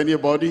help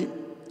anybody.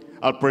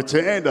 I'll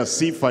pretend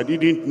as if I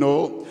didn't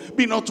know.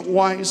 Be not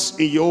wise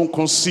in your own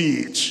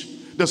conceit.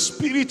 The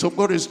Spirit of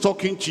God is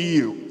talking to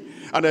you.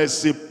 And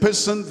there's a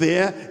person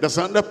there, there's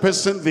another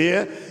person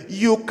there.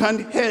 You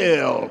can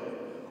help.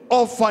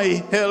 Offer a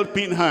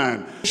helping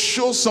hand.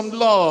 Show some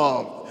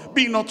love.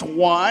 Be not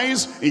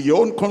wise in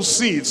your own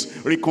conceits.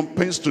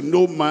 Recompense to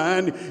no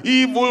man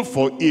evil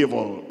for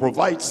evil.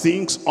 Provide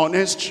things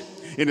honest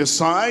in the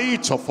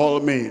sight of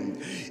all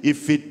men.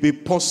 If it be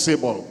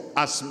possible,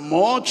 as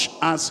much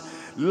as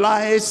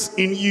lies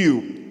in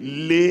you,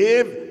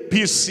 live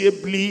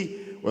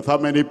peaceably with how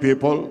many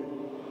people?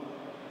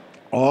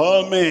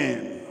 All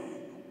men.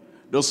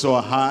 Those who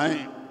are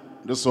high,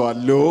 those who are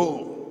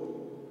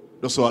low,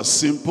 those who are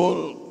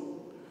simple,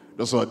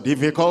 those who are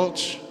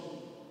difficult,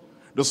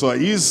 those who are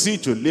easy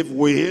to live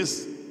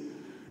with,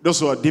 those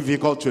who are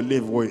difficult to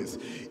live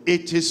with.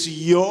 It is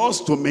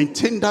yours to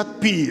maintain that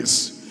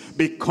peace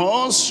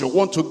because you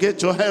want to get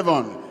to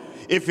heaven.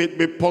 If it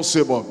be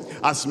possible,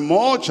 as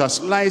much as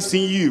lies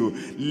in you,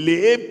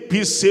 live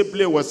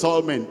peaceably with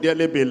all men.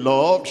 Dearly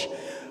beloved,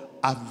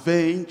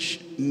 avenge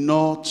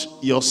not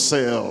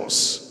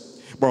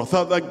yourselves, but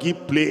rather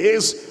give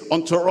place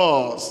unto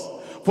us.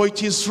 For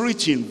it is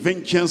written,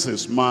 vengeance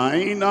is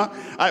mine,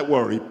 I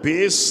will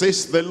repay,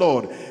 says the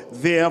Lord.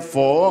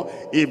 Therefore,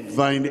 if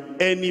thine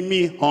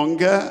enemy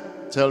hunger,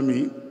 tell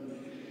me,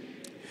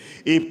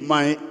 if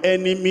my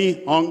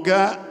enemy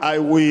hunger, I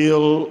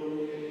will,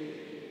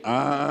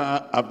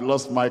 I've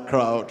lost my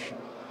crowd.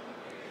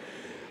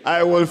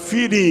 I will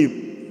feed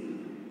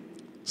him.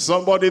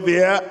 Somebody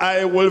there,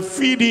 I will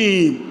feed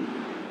him.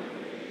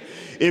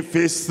 If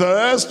he's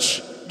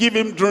thirst, give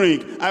him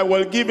drink. I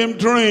will give him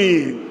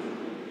drink.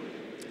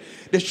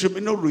 There should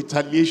be no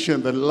retaliation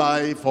in the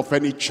life of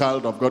any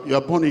child of God. You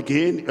are born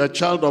again, you're a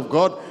child of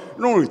God.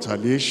 No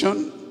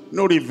retaliation,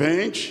 no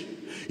revenge.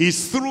 He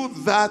threw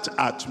that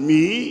at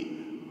me.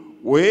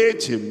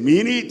 Wait a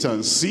minute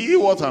and see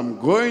what I'm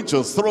going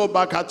to throw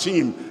back at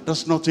him.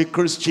 That's not a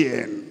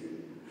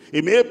Christian.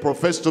 He may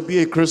profess to be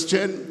a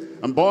Christian.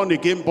 I'm born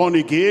again, born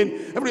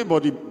again.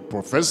 Everybody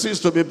professes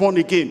to be born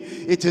again.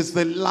 It is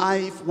the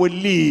life we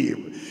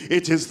live.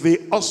 It is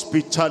the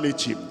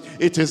hospitality.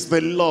 It is the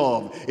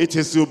love. It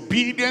is the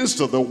obedience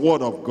to the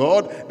word of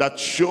God that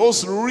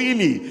shows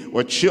really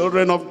we're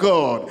children of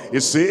God.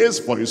 It says,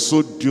 for in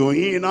so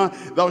doing,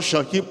 thou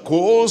shalt heap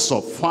coals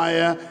of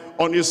fire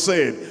on his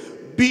head.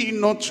 Be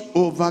not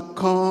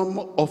overcome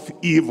of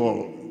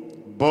evil,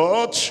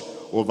 but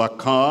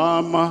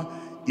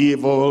overcome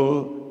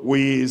evil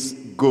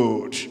with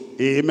good.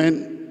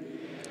 Amen.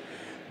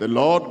 The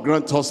Lord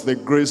grant us the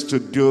grace to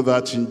do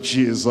that in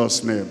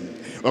Jesus'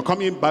 name. We're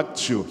coming back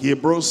to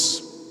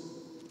Hebrews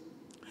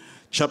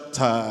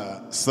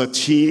chapter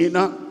 13.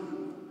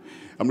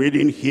 I'm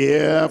reading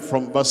here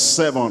from verse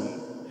 7.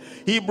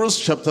 Hebrews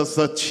chapter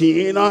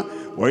 13,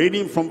 we're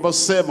reading from verse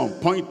 7.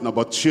 Point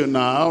number 2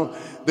 now.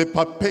 The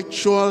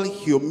perpetual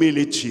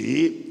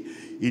humility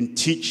in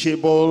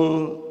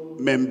teachable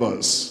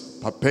members.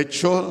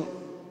 Perpetual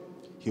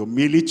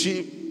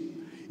humility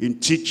in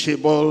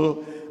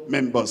teachable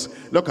members.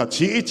 Look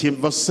at it in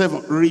verse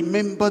 7.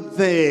 Remember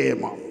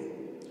them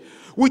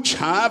which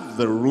have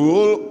the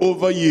rule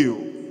over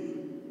you,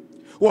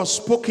 who have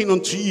spoken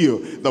unto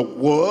you the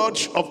word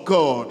of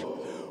God,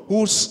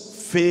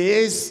 whose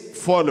faith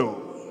follow,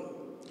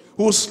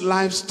 whose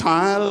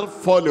lifestyle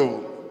follow,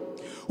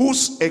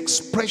 whose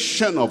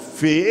expression of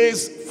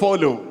faith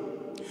follow,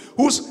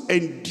 whose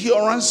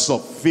endurance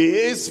of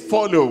faith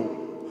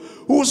follow,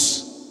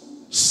 whose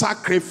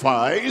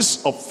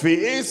sacrifice of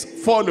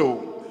faith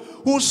follow,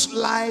 whose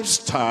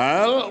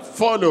lifestyle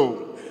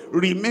follow.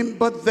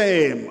 Remember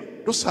them.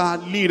 Those are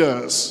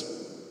leaders,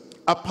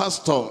 our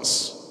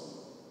pastors,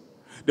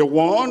 the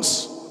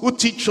ones who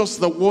teach us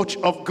the word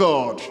of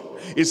God.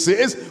 It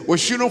says we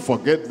shouldn't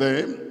forget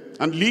them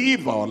and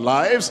live our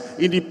lives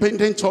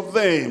independent of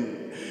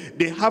them.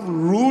 They have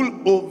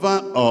rule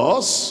over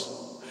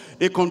us.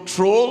 They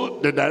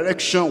control the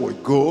direction we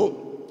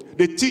go.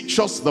 They teach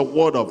us the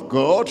word of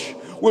God.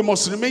 We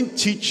must remain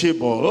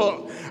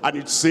teachable. And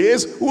it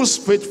says, whose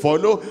faith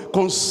follow,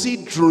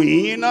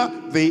 considering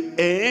the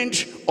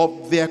end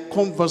of their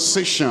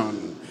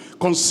conversation,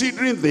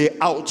 considering the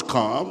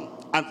outcome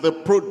and the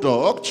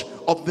product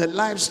of the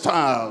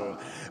lifestyle.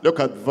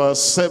 Look at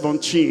verse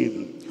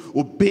 17.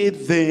 Obey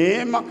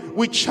them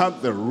which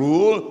have the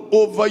rule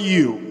over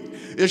you.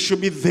 There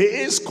should be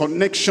this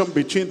connection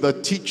between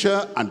the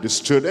teacher and the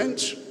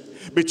student,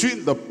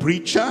 between the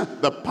preacher,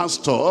 the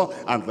pastor,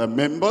 and the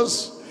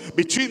members,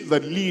 between the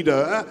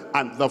leader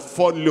and the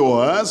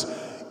followers.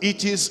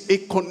 It is a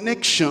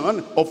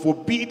connection of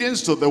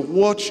obedience to the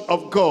word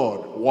of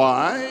God.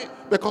 Why?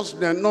 Because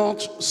they're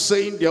not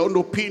saying their own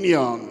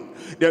opinion.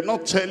 They're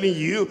not telling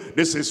you,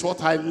 this is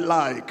what I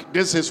like,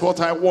 this is what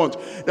I want.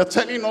 They're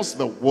telling us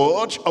the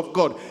word of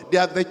God. They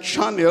are the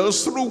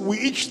channels through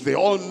which the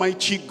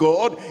Almighty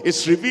God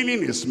is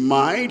revealing his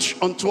mind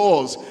unto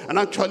us. And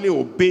actually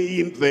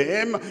obeying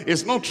them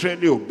is not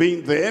really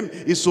obeying them,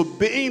 it's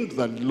obeying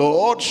the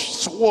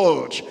Lord's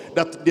word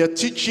that they're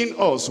teaching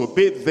us.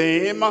 Obey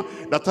them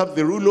that have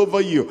the rule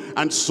over you,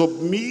 and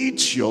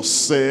submit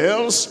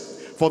yourselves,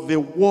 for they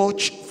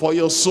watch for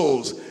your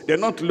souls. They're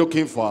not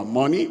looking for our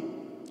money.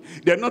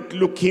 They're not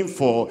looking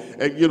for,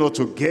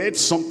 to get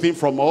something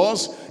from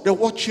us. They're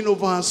watching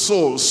over our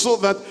souls so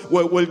that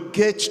we will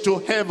get to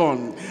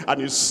heaven.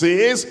 And it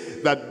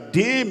says that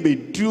they may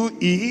do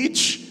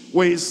each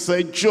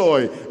with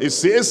joy. It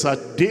says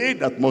a day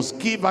that must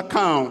give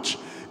account.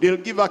 They'll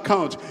give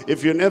account.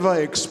 If you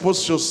never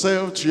expose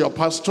yourself to your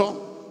pastor,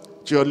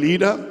 to your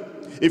leader,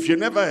 if you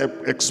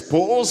never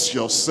expose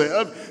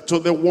yourself to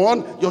the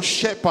one, your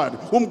shepherd,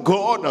 whom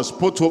God has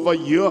put over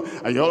you,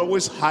 and you're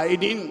always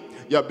hiding,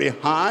 you're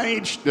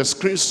behind the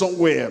screen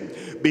somewhere,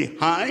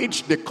 behind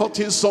the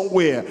curtain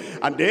somewhere,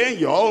 and then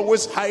you're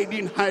always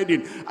hiding,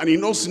 and he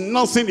knows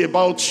nothing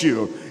about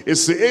you. It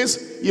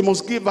says you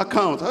must give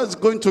account. How is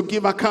going to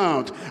give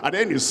account? And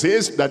then it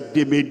says that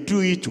they may do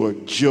it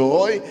with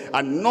joy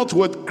and not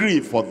with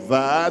grief, for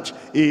that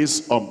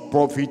is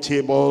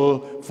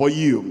unprofitable for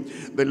you.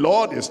 The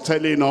Lord is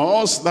telling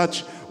us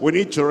that we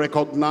need to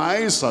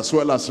recognize, as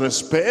well as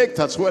respect,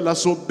 as well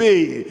as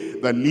obey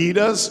the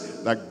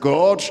leaders that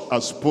God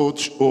has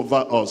put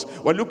over us.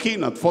 We're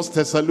looking at 1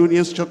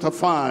 Thessalonians chapter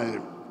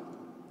 5.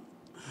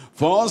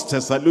 1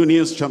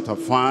 Thessalonians chapter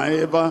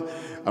 5,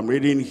 I'm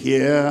reading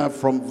here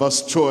from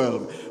verse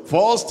 12.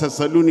 1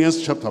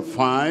 Thessalonians chapter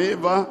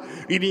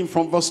 5, reading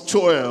from verse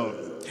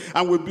 12.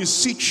 And we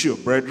beseech you,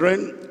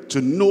 brethren, to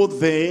know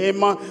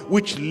them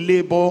which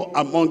labor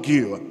among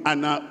you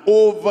and are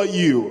over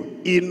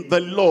you in the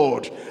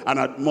Lord, and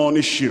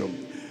admonish you.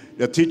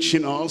 They're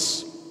teaching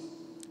us,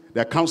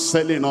 they're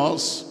counseling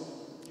us,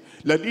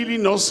 they're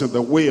leading us in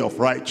the way of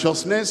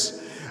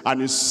righteousness.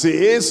 And it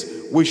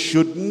says we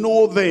should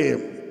know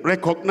them,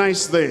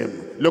 recognize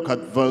them. Look at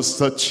verse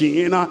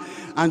 13.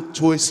 And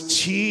to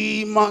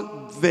esteem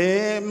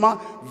them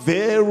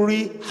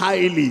very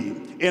highly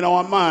in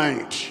our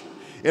mind,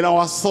 in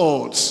our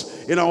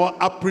thoughts, in our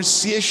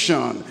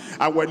appreciation.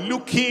 And we're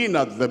looking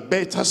at the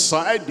better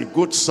side, the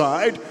good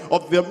side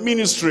of their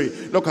ministry.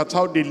 Look at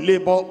how they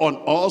labor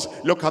on us.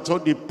 Look at how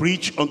they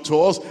preach unto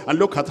us. And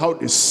look at how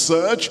they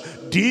search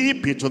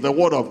deep into the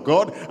word of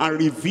God and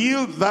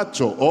reveal that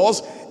to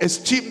us.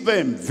 Esteem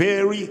them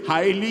very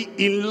highly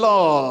in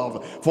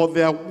love for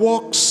their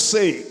work's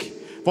sake,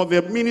 for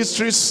their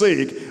ministry's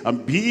sake,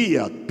 and be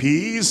at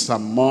peace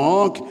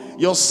among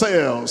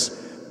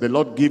yourselves. The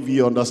Lord give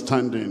you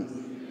understanding.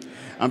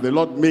 And the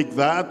Lord make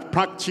that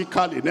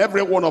practical in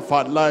every one of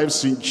our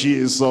lives in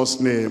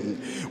Jesus'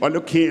 name. We're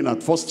looking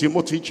at 1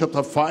 Timothy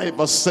chapter 5,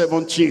 verse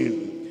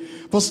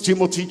 17. 1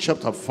 Timothy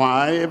chapter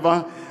 5,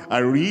 I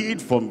read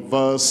from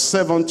verse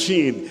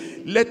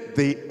 17. Let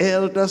the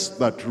elders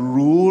that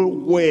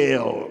rule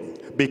well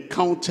be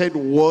counted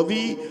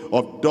worthy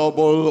of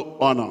double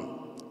honor.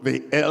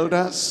 The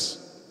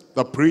elders,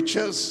 the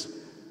preachers,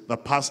 the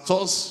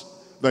pastors,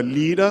 the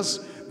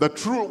leaders, the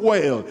true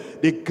well.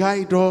 They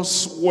guide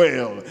us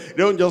well. They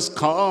don't just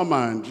come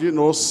and,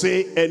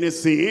 say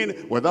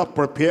anything without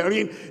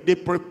preparing. They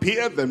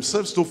prepare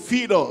themselves to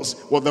feed us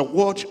with the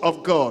word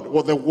of God,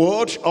 with the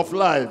word of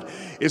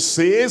life. It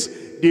says,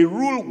 they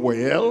rule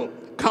well,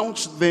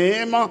 count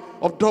them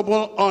of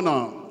double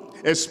honor,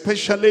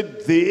 especially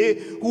they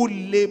who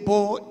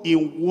labor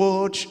in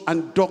word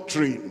and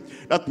doctrine.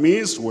 That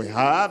means we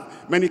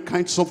have many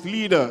kinds of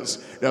leaders.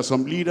 There are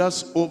some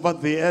leaders over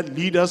there,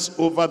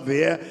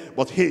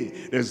 but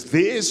hey, there's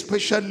this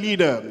special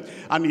leader,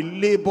 and he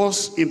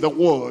labors in the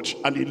word,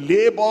 and he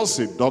labors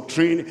in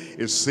doctrine.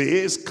 It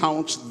says,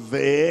 count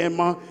them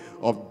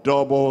of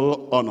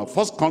double honor.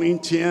 1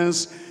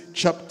 Corinthians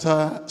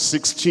chapter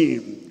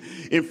 16.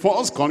 In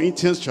 1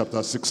 Corinthians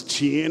chapter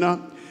 16,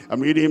 I'm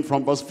reading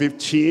from verse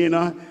 15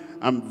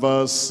 and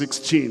verse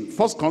 16.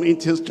 1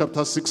 Corinthians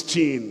chapter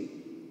 16.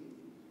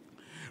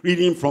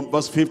 Reading from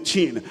verse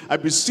 15. I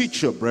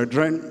beseech you,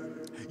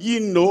 brethren, ye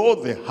know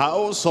the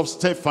house of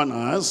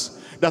Stephanas,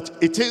 that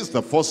it is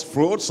the first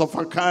fruits of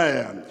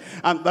Achaia,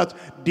 and that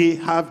they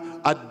have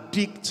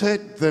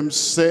addicted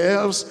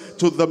themselves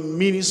to the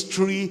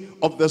ministry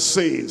of the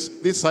saints.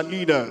 These are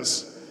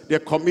leaders. They're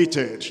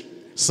committed.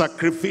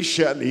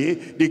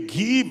 Sacrificially, they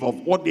give of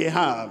what they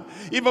have.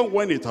 Even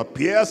when it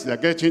appears they're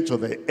getting to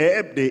the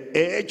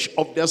edge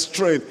of their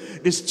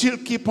strength, they still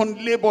keep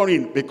on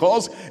laboring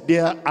because they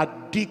are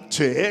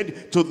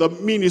addicted to the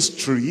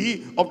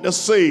ministry of the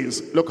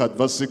saints. Look at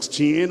verse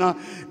 16.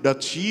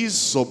 That ye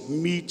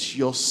submit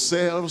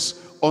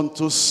yourselves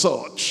unto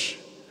such.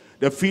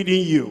 They're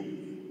feeding you.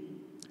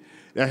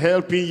 They're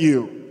helping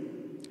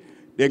you.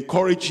 They're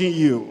encouraging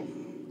you.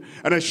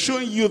 And they're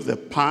showing you the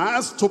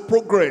path to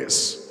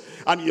progress.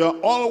 And you're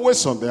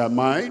always on their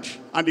mind,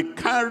 and they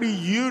carry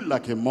you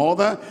like a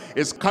mother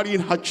is carrying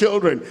her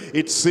children.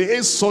 It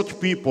says, such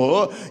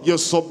people, you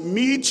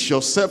submit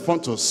yourself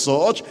unto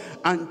such,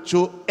 and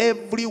to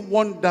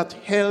everyone that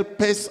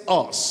helpeth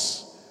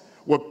us.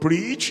 We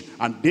preach,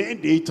 and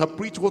then they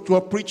interpret what we're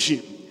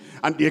preaching,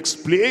 and they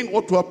explain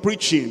what we're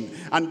preaching,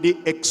 and they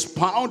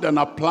expound and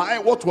apply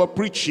what we're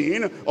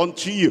preaching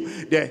unto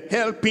you. They're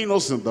helping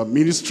us in the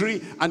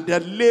ministry, and they're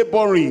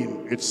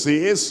laboring. It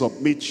says,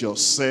 submit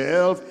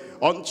yourself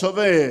unto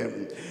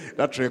them.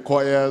 That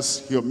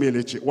requires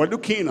humility. We're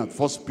looking at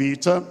 1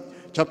 Peter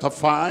chapter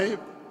 5.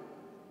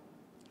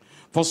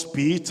 1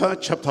 Peter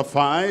chapter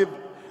 5.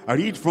 I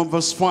read from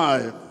verse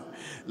 5.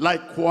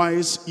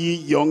 Likewise, ye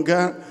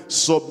younger,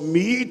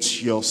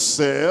 submit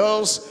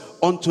yourselves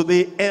unto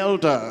the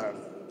elder.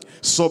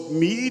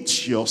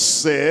 Submit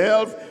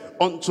yourself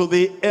unto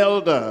the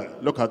elder.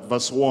 Look at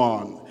verse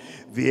 1.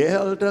 The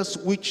elders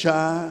which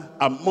are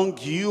among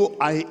you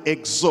I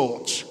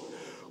exhort,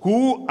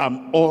 who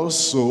am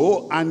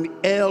also an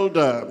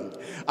elder,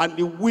 and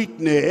the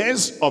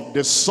witness of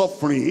the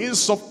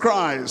sufferings of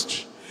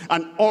Christ,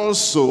 and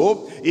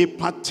also a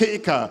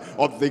partaker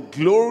of the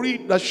glory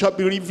that shall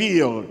be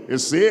revealed. It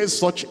says,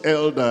 such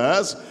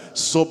elders,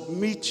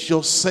 submit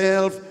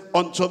yourself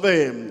unto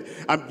them,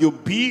 and be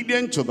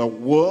obedient to the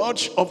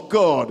word of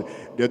God.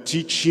 They're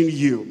teaching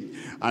you.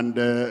 And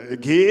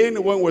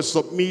again, when we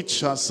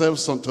submit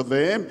ourselves unto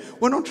them,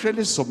 we're not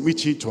really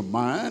submitting to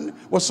man,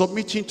 we're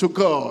submitting to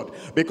God.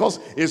 Because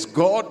it's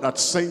God that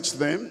sent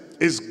them,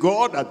 it's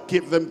God that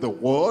gave them the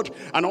word,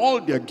 and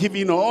all they're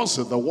giving us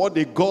is the word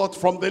they got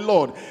from the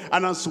Lord.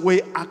 And as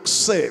we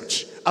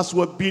accept, as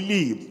we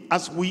believe,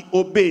 as we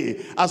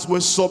obey, as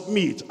we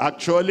submit,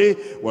 actually,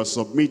 we're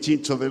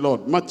submitting to the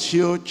Lord.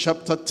 Matthew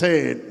chapter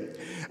 10.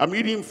 I'm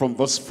reading from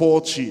verse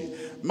 40.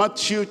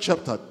 Matthew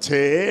chapter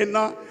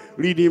 10,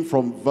 reading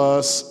from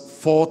verse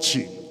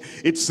 40.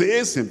 It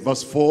says in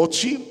verse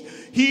 40,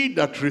 he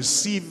that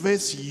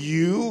receiveth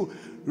you,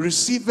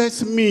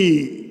 receiveth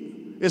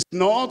me. It's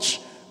not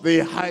the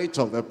height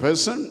of the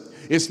person,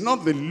 it's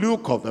not the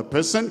look of the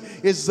person,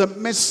 it's the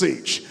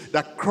message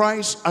that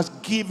Christ has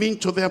given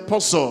to the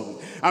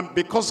apostle. And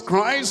because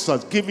Christ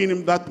has given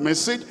him that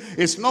message,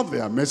 it's not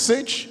their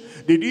message.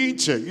 They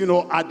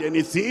didn't, add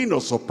anything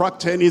or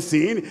subtract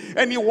anything.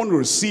 Anyone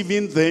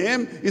receiving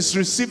them is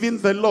receiving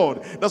the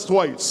Lord. That's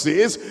why it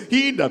says,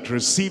 he that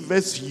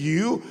receiveth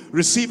you,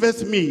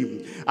 receiveth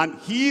me. And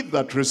he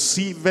that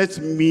receiveth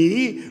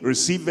me,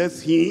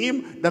 receiveth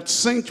him that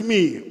sent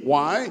me.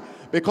 Why?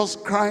 Because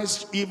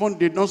Christ even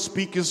did not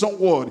speak his own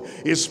word.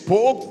 He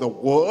spoke the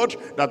word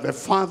that the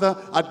Father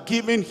had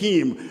given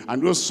him.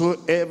 And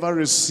whosoever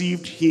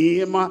received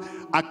him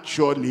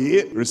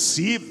actually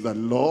received the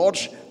Lord,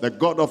 the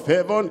God of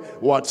heaven,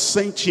 who had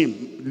sent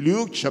him.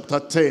 Luke chapter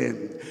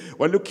 10.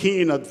 We're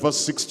looking at verse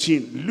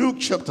 16. Luke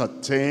chapter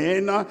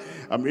 10,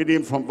 I'm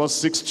reading from verse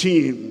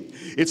 16.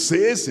 It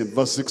says in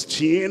verse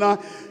 16,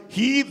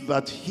 he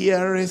that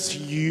heareth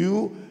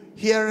you,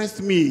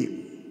 heareth me.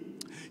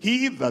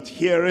 He that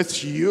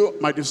heareth you,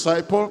 my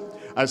disciple,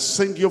 I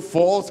send you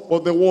forth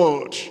with the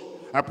word.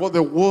 I put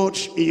the word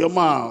in your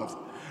mouth.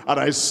 And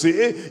I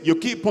say, you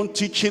keep on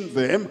teaching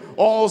them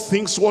all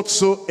things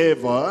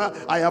whatsoever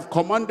I have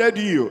commanded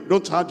you.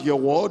 Don't add your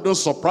word, don't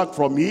subtract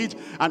from it.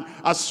 And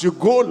as you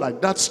go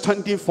like that,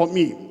 standing for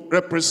me,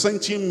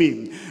 representing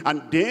me.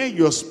 And then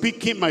you're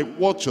speaking my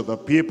word to the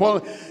people.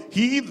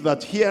 He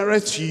that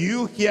heareth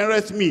you,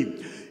 heareth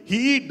me.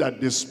 He that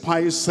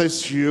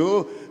despiseth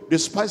you,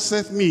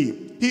 despiseth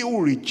me. He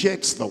who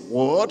rejects the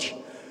word,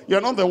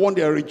 you're not the one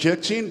they're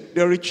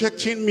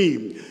rejecting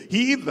me.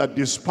 He that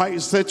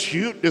despiseth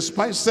you,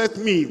 despiseth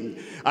me.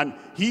 And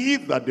he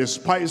that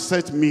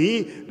despiseth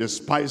me,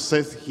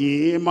 despiseth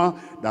him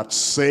that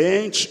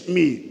sent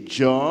me.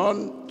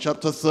 John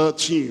chapter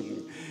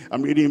 13.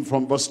 I'm reading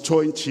from verse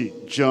 20.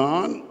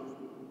 John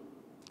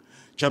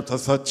chapter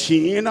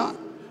 13,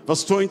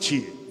 verse 20.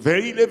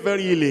 Verily,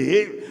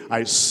 verily,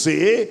 I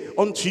say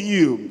unto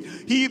you,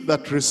 he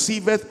that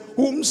receiveth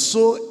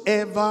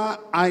whomsoever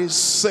I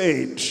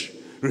send,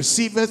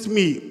 receiveth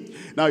me.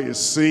 Now you're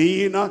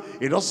saying,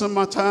 it doesn't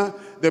matter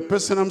the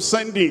person I'm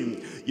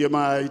sending. You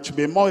might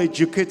be more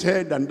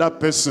educated than that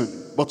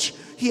person, but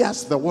he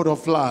has the word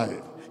of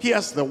life. He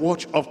has the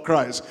word of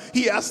Christ.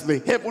 He has the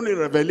heavenly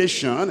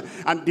revelation,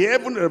 and the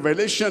heavenly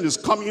revelation is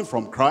coming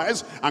from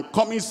Christ and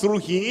coming through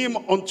him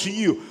unto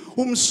you.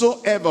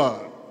 Whomsoever,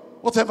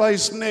 whatever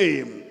his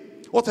name,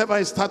 whatever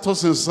his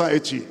status in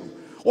society,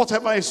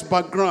 whatever his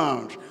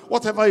background,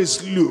 whatever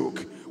his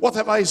look,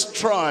 whatever his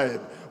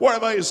tribe,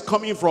 wherever he's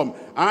coming from,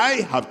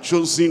 I have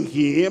chosen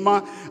him,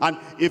 and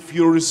if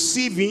you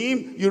receive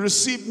him, you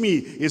receive me.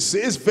 It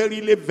says,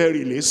 verily,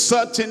 verily,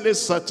 certainly,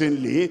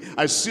 certainly,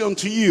 I say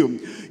unto you,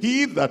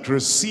 he that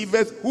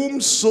receiveth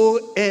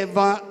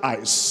whomsoever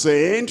I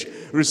send,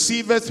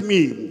 receiveth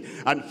me,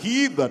 and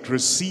he that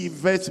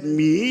receiveth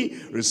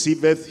me,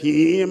 receiveth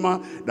him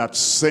that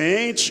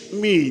sent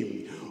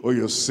me. Or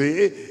you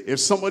say, if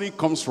somebody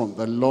comes from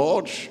the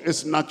Lord,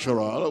 it's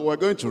natural, we're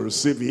going to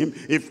receive him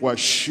if we're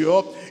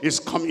sure it's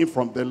coming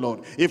from the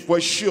Lord. If we're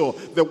sure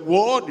the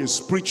word is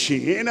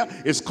preaching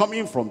is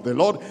coming from the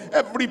Lord,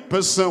 every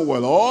person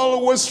will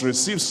always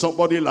receive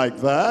somebody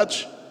like that.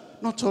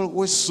 Not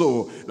always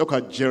so. Look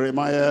at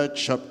Jeremiah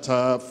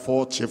chapter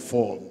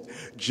 44.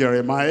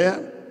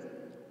 Jeremiah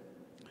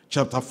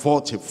chapter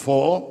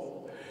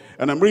 44.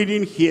 And I'm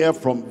reading here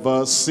from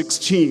verse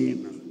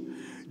 16.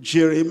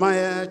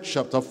 Jeremiah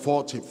chapter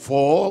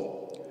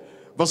 44,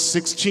 verse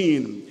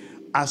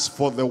 16. As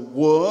for the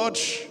word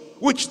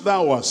which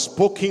thou hast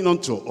spoken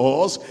unto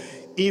us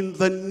in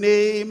the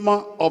name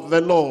of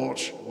the Lord,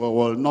 we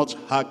will not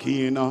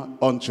hearken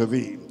unto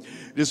thee.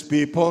 These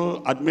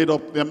people had made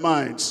up their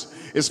minds.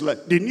 It's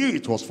like they knew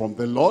it was from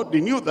the Lord.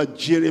 They knew that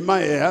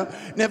Jeremiah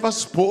never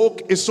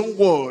spoke his own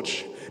word,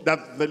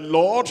 that the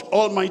Lord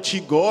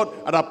Almighty God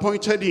had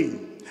appointed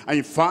him. And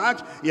in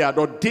fact, he had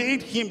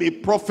ordained him a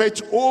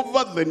prophet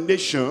over the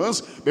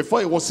nations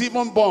before he was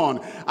even born.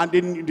 And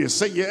then they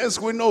say, yes,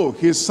 we know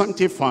he's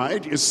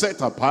sanctified, he's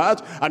set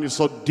apart, and he's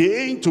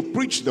ordained to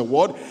preach the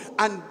word,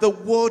 and the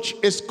word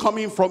is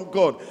coming from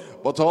God.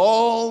 But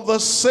all the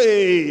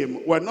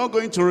same, we're not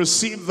going to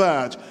receive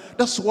that.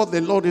 That's what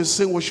the Lord is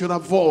saying we should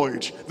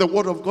avoid. The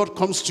word of God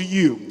comes to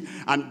you,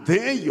 and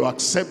then you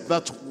accept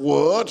that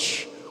word,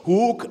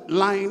 hook,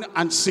 line,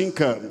 and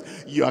sinker.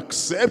 You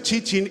accept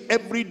it in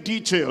every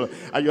detail,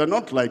 and you're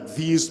not like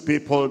these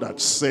people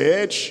that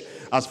said,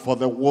 as for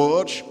the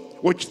word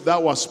which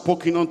thou hast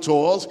spoken unto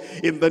us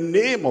in the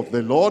name of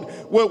the Lord,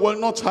 we will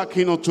not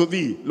hearken unto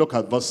thee. Look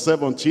at verse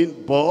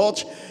 17.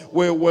 But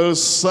we will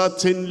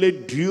certainly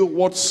do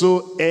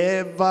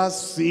whatsoever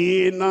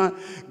sin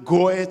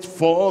goeth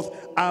forth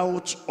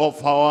out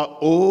of our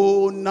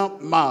own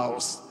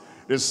mouths.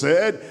 They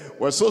said,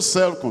 we're so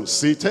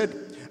self-conceited,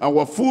 and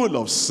we're full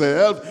of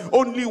self.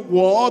 Only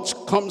what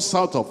comes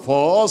out of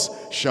us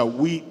shall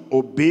we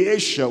obey,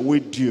 shall we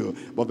do.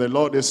 But the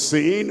Lord is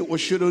saying we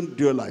shouldn't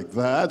do like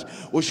that.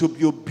 We should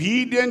be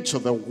obedient to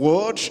the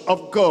word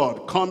of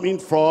God coming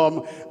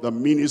from the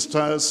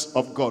ministers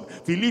of God.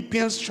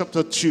 Philippians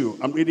chapter 2,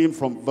 I'm reading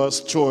from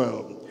verse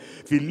 12.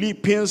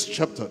 Philippians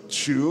chapter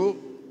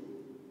 2,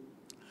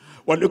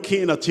 we're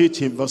looking at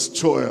it in verse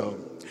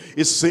 12.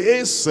 It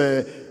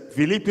says,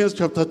 Philippians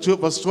chapter 2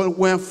 verse 12,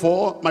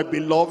 wherefore, my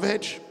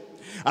beloved,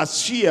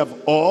 as ye have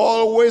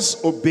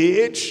always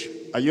obeyed,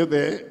 are you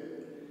there?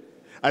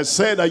 I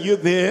said, are you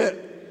there?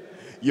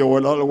 You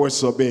will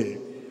always obey.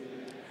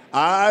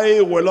 I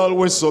will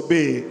always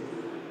obey.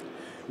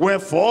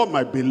 Wherefore,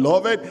 my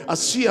beloved,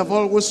 as ye have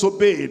always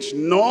obeyed,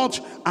 not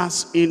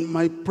as in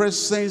my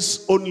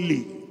presence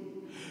only,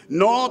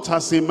 not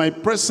as in my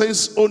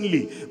presence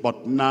only,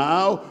 but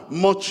now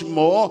much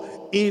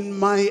more in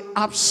my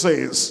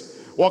absence.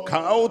 Work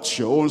out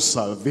your own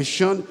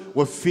salvation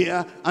with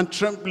fear and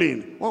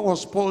trembling. What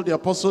was Paul the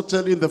apostle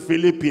telling the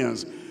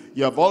Philippians?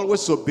 You have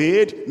always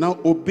obeyed, now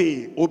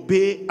obey,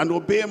 obey, and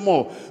obey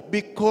more.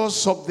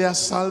 Because of their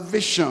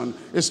salvation.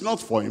 It's not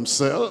for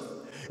himself.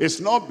 It's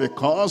not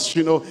because,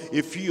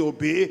 if you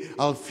obey,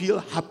 I'll feel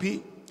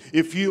happy.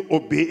 If you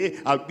obey,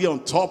 I'll be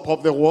on top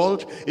of the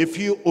world. If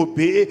you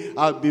obey,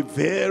 I'll be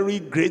very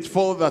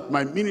grateful that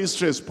my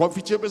ministry is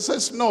profitable. It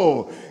says,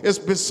 no, it's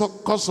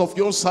because of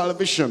your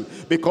salvation.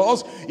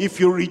 Because if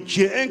you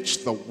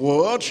reject the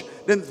word,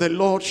 then the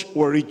Lord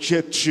will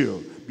reject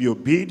you. be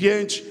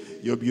obedient.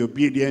 You'll be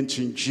obedient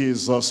in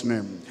Jesus'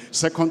 name.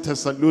 2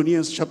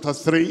 Thessalonians chapter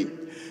 3.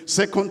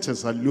 2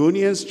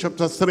 Thessalonians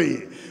chapter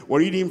 3. We're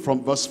reading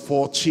from verse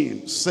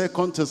 14.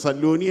 2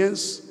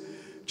 Thessalonians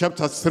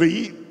chapter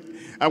 3.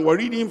 And we're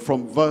reading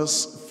from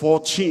verse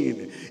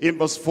 14. In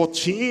verse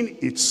 14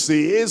 it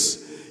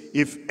says,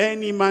 if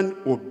any man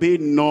obey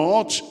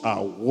not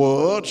our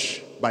word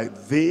by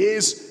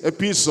this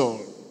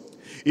epistle.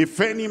 If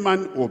any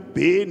man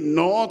obey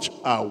not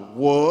our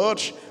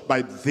word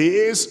by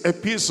this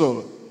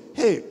epistle.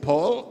 Hey,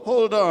 Paul,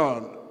 hold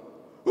on.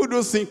 Who do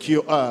you think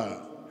you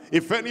are?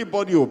 If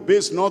anybody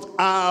obeys not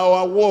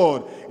our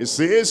word, it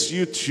says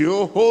you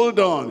too, hold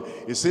on.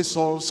 It says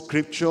all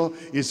scripture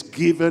is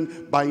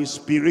given by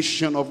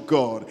inspiration of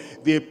God.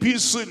 The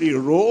epistle he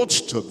wrote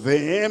to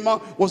them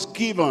was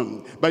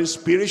given by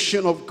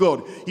inspiration of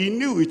God. He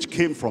knew it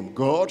came from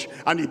God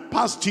and he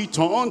passed it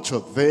on to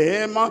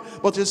them.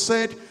 But he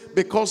said,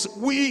 because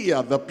we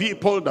are the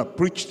people that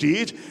preached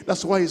it,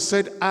 that's why he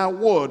said our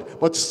word,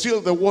 but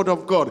still the word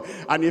of God.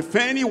 And if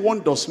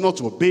anyone does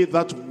not obey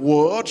that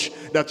word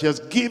that he has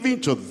given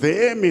to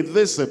them in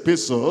this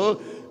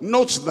epistle,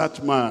 note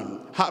that man,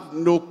 have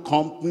no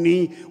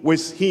company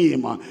with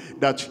him,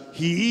 that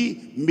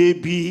he may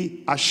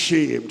be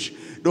ashamed.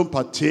 Don't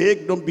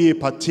partake, don't be a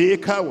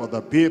partaker with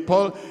the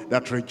people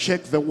that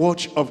reject the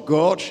word of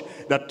God,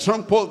 that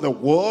trample the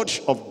word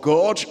of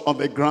God on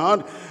the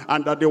ground,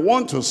 and that they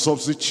want to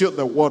substitute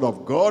the word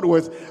of God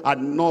with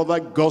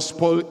another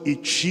gospel, a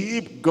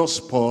cheap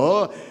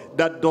gospel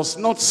that does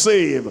not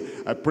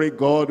save. I pray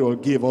God will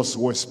give us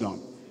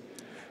wisdom.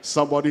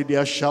 Somebody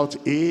there shout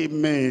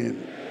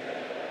amen.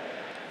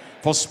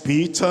 1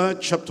 Peter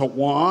chapter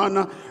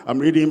 1, I'm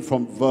reading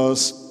from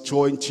verse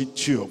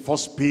 22. 1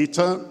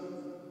 Peter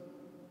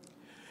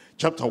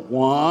chapter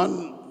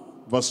 1,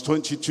 verse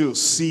 22.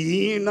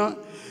 Seeing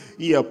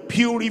ye have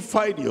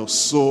purified your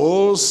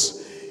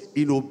souls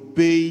in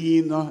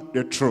obeying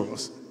the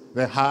truth.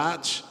 The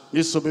heart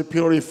needs to be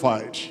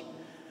purified.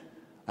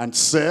 And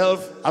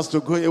self has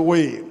to go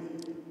away.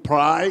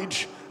 Pride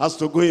has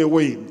to go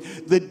away.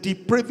 The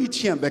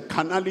depravity and the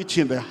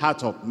carnality in the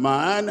heart of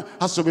man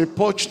has to be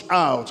purged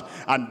out.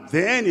 And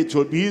then it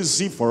will be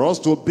easy for us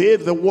to obey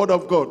the word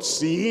of God.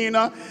 Seeing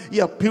ye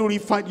have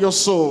purified your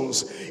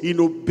souls in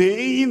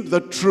obeying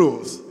the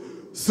truth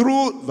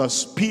through the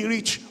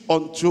Spirit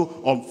unto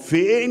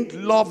unfeigned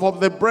love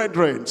of the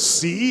brethren.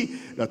 See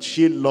that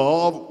ye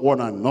love one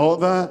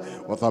another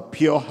with a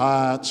pure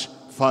heart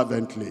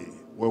fervently.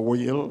 We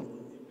will,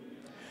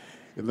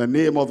 in the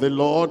name of the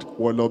Lord,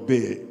 will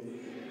obey.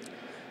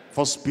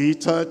 1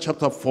 Peter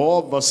chapter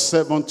 4 verse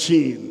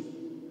 17.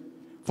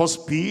 1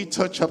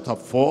 Peter chapter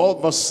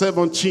 4 verse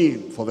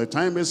 17. For the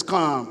time is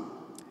come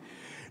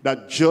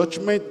that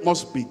judgment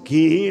must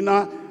begin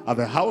at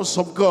the house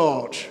of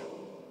God.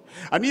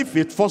 And if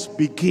it first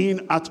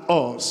begin at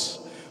us,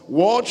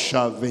 what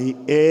shall the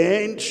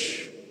end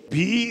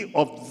be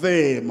of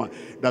them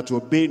that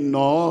obey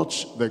not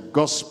the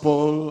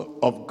gospel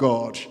of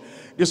God?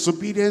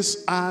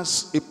 Disobedience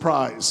has a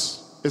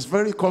price. It's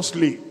very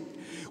costly.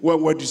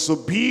 When we're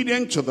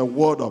disobedient to the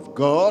word of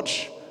God,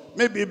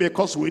 maybe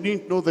because we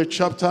didn't know the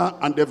chapter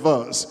and the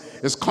verse,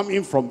 it's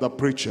coming from the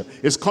preacher,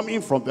 it's coming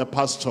from the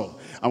pastor,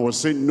 and we'll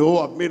say, no,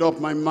 I've made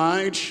up my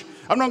mind,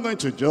 I'm not going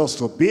to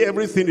just obey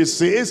everything it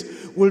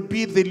says. We'll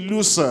be the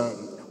loser.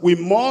 We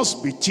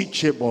must be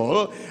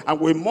teachable, and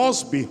we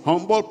must be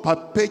humble,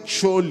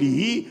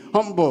 perpetually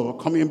humble.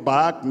 Coming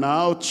back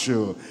now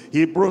to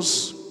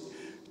Hebrews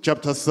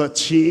chapter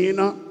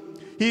 13.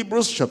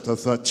 Hebrews chapter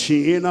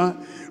 13,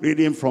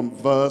 reading from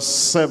verse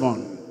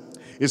 7.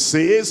 It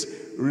says,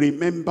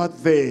 remember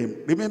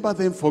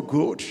them for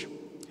good.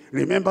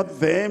 Remember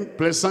them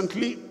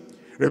pleasantly.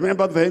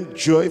 Remember them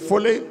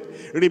joyfully.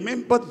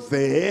 Remember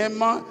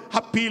them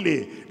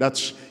happily,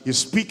 that you're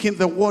speaking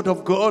the word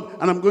of God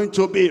and I'm going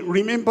to obey.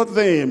 Remember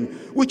them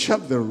which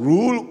have the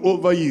rule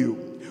over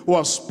you, who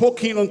have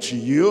spoken unto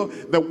you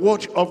the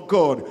word of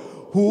God,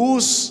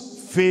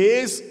 whose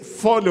faith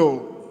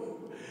follow.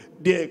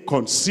 They're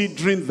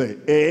considering the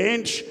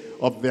end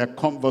of their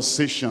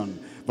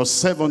conversation. Verse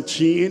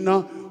 17,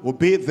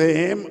 obey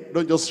them,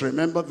 don't just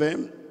remember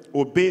them.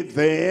 Obey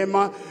them,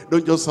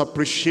 don't just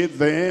appreciate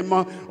them.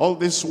 All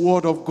this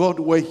word of God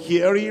we're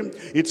hearing,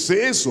 it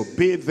says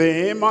obey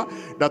them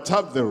that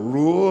have the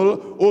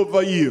rule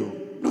over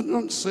you.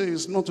 Don't say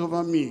it's not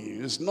over me.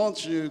 It's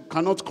not, you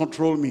cannot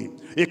control me.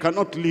 You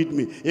cannot lead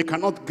me. You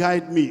cannot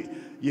guide me.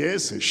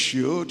 Yes, it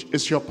should.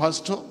 It's your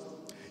pastor.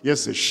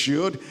 Yes, it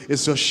should.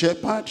 It's your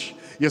shepherd.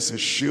 Yes, it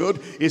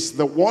should. It's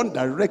the one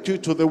directing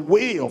you to the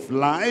way of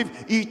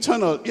life,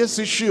 eternal. Yes,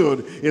 it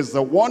should. It's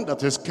the one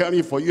that is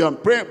caring for you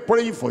and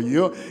praying for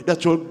you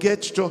that you'll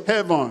get to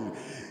heaven.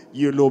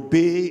 You'll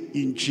obey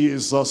in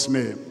Jesus'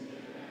 name.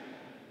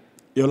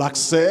 You'll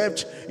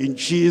accept in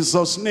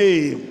Jesus'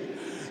 name.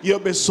 You'll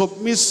be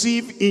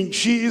submissive in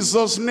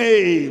Jesus'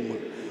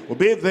 name.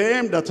 Obey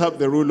them that have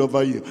the rule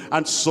over you.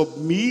 And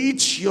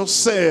submit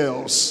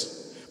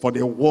yourselves, for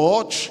they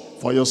watch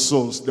for your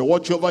souls. They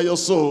watch over your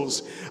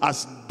souls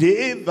as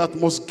they that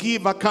must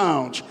give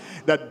account,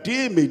 that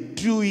they may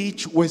do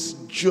it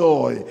with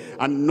joy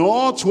and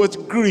not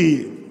with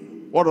grief.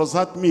 What does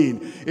that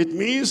mean? It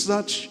means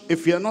that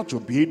if you are not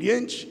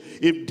obedient,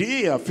 if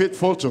they are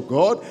faithful to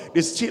God,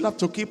 they still have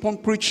to keep on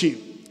preaching,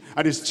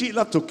 and they still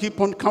have to keep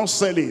on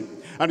counseling,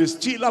 and they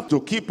still have to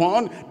keep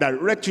on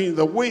directing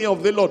the way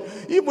of the Lord.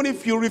 Even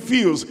if you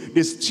refuse,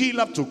 they still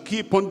have to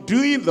keep on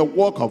doing the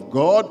work of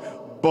God.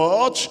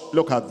 But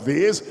look at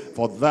this,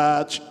 for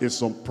that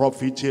is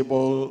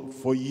unprofitable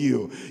for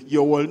you.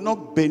 You will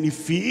not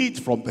benefit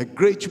from the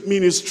great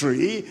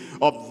ministry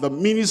of the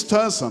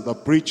ministers and the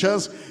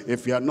preachers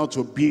if you are not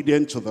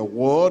obedient to the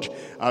word.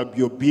 I'll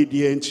be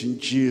obedient in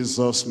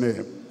Jesus'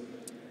 name.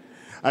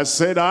 I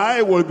said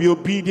I will be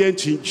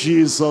obedient in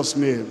Jesus'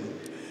 name.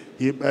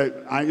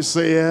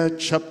 Isaiah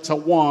chapter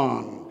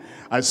 1.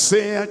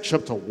 Isaiah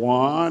chapter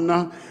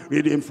 1,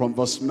 reading from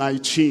verse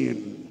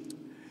 19.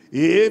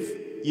 If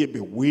ye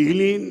be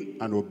willing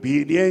and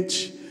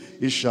obedient,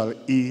 ye shall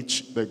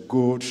eat the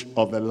good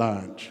of the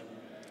land.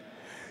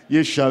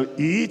 Ye shall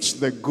eat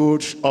the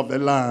good of the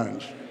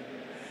land.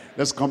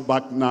 Let's come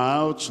back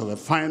now to the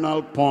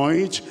final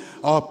point.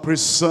 Our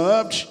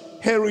preserved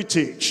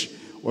heritage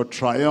or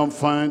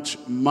triumphant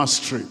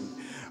mastery.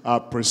 Our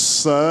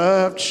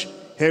preserved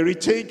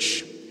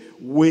heritage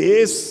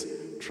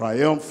with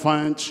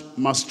triumphant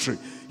mastery.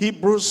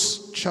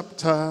 Hebrews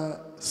chapter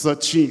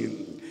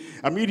 13.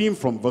 I'm reading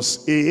from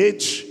verse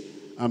 8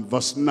 and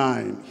verse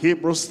 9.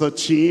 Hebrews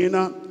 13,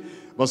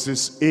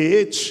 verses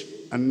 8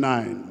 and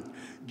 9.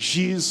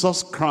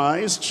 Jesus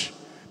Christ,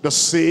 the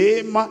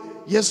same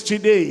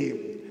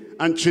yesterday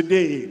and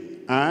today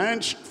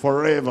and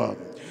forever.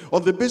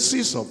 On the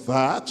basis of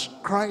that,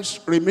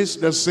 Christ remains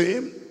the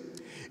same.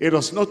 It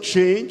does not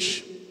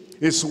change.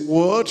 His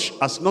word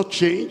has not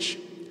changed.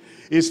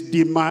 His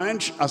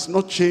demand has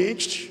not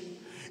changed.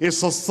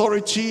 His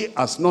authority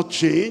has not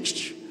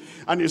changed.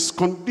 And his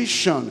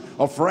condition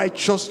of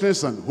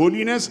righteousness and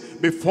holiness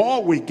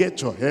before we get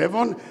to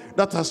heaven,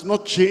 that has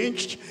not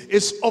changed.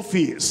 His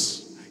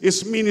office,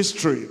 his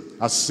ministry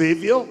as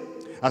Savior,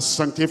 as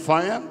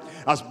Sanctifier,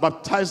 as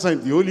Baptizer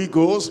in the Holy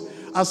Ghost,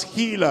 as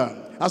Healer,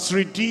 as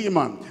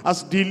Redeemer,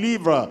 as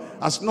Deliverer,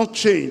 has not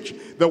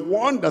changed. The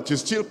one that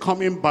is still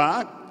coming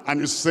back, and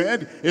he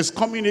said is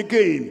coming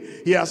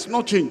again, he has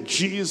not changed.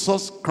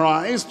 Jesus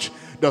Christ,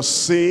 the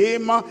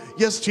same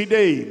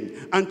yesterday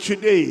and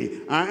today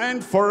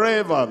and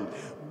forever.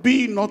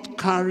 Be not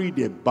carried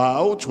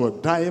about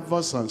with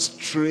diverse and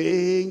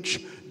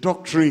strange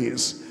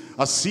doctrines,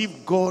 as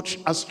if God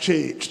has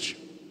changed,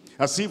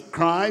 as if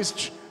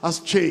Christ has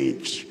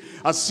changed,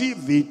 as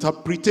if the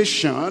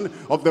interpretation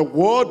of the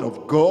word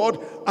of God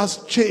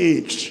has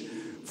changed.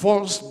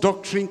 False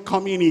doctrine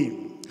coming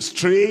in,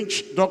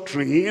 strange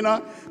doctrine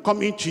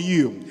coming to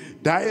you,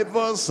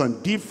 diverse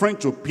and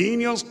different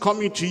opinions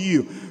coming to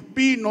you.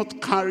 Be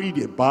not carried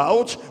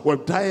about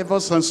with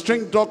diverse and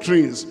strange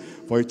doctrines,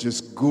 for it is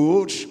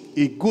good,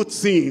 a good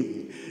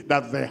thing,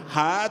 that the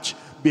heart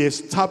be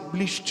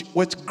established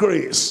with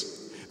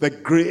grace. The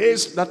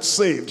grace that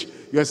saved,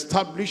 you're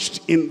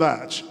established in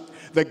that.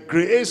 The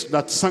grace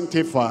that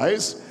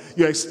sanctifies,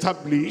 you're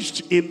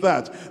established in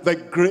that. The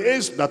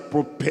grace that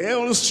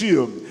propels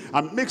you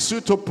and makes you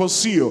to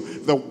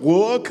pursue the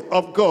work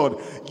of God,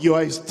 you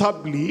are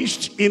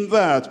established in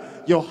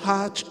that. Your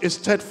heart is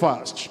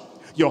steadfast.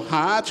 Your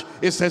heart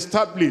is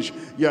established.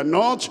 You're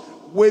not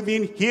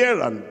waving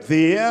here and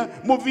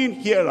there, moving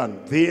here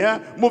and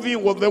there,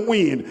 moving with the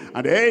wind.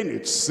 And then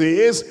it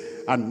says,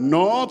 and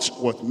not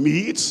with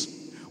meats,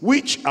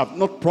 which have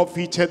not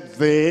profited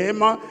them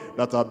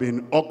that have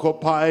been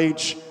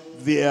occupied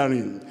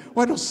therein.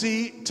 Why does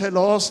he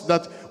tell us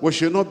that we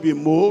should not be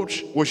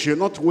moved, we should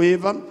not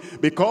waver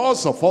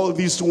because of all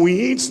these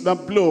winds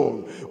that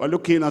blow? We're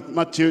looking at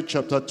Matthew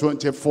chapter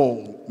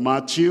 24.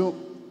 Matthew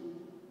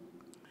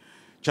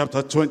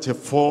chapter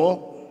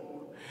 24.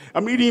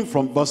 I'm reading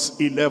from verse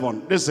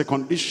 11. This is the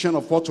condition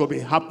of what will be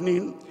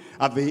happening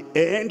at the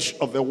end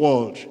of the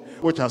world,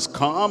 which has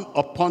come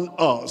upon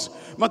us.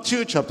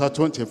 Matthew chapter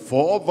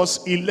 24,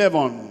 verse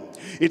 11.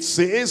 It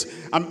says,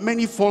 and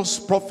many false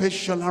prophets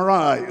shall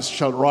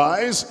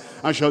rise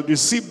and shall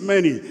deceive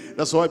many.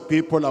 That's why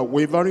people are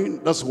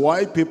wavering. That's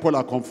why people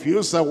are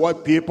confused. That's why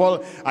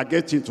people are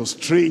getting into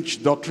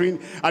strange doctrine.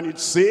 And it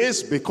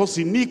says, because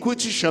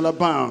iniquity shall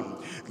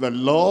abound, the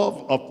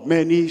love of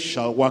many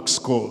shall wax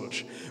cold.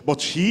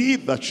 But he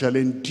that shall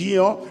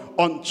endure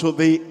unto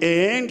the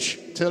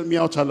end, tell me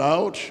out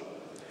aloud,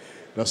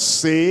 the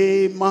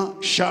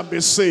same shall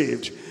be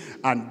saved.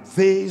 And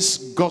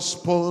this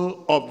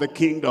gospel of the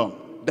kingdom,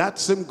 that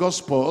same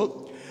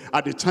gospel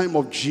at the time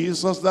of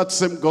Jesus, that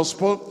same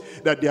gospel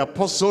that the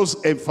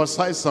apostles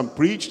emphasized and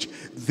preached,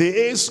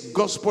 this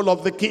gospel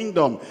of the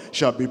kingdom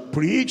shall be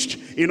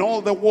preached in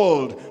all the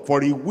world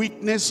for a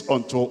witness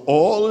unto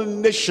all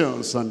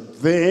nations, and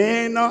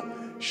then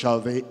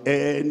shall the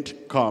end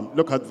come.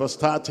 Look at verse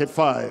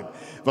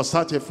 35. Verse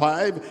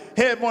 35,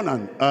 heaven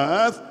and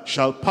earth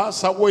shall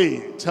pass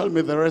away. Tell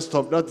me the rest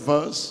of that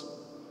verse.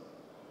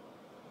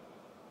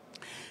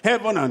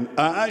 Heaven and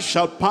earth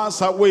shall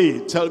pass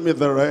away. Tell me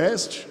the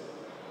rest.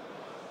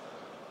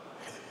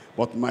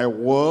 But my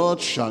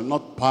word shall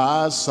not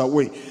pass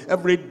away.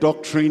 Every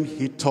doctrine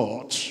he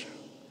taught,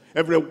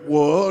 every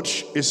word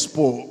he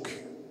spoke,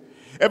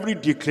 every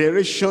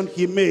declaration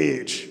he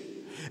made,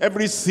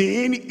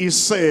 everything he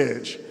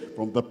said,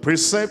 from the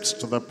precepts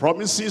to the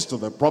promises to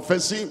the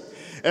prophecy,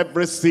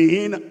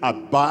 everything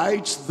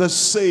abides the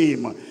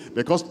same,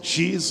 because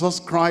Jesus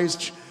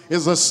Christ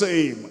is the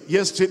same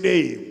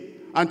yesterday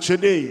and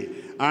today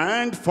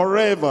and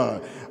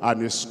forever,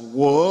 and his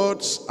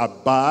words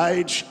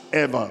abide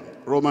ever.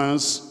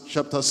 Romans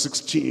chapter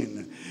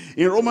 16.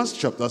 In Romans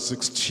chapter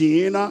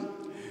 16,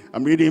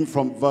 I'm reading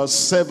from verse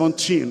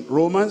 17.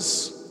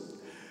 Romans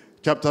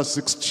chapter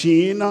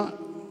 16,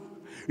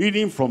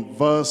 reading from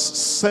verse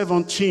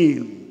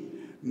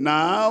 17.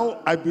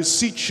 Now I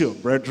beseech you,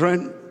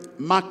 brethren,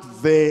 mark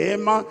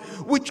them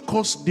which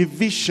cause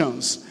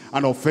divisions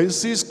and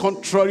offenses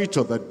contrary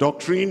to the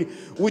doctrine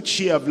which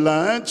ye have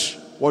learned.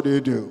 What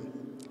do?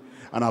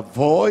 And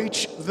avoid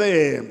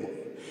them.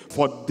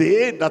 For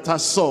they that are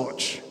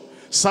such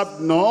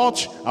serve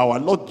not our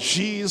Lord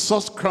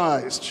Jesus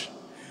Christ,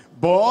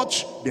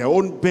 but their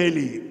own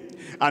belly,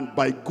 and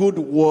by good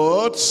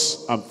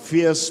words and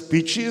fair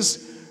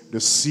speeches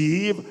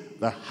deceive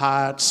the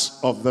hearts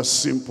of the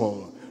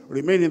simple.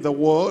 Remain in the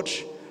word,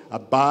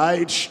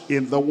 abide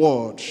in the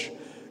word.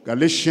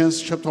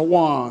 Galatians chapter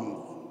 1,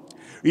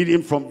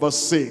 reading from verse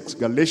 6.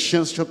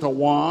 Galatians chapter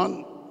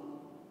 1,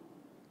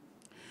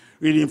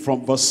 reading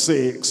from verse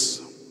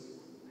 6.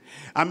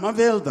 I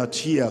marvel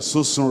that ye are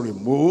so soon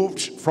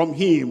removed from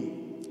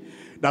him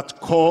that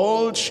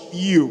called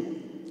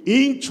you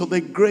into the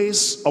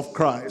grace of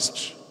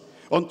Christ,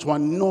 unto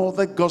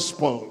another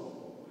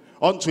gospel,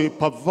 unto a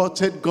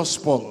perverted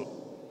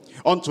gospel,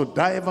 unto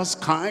divers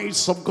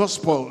kinds of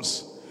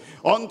gospels,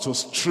 unto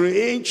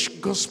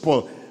strange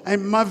gospel. I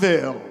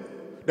marvel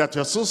that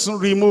you are so soon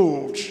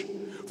removed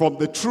from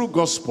the true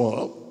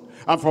gospel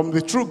and from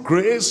the true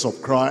grace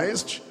of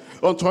Christ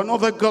unto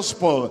another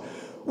gospel,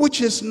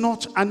 which is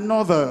not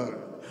another,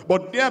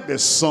 but there be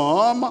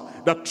some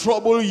that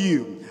trouble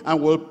you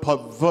and will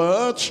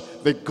pervert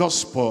the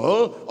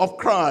gospel of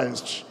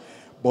Christ.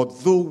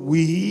 But though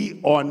we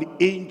or an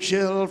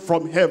angel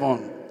from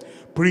heaven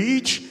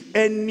preach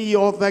any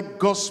other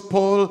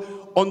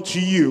gospel unto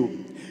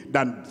you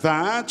than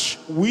that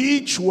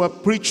which were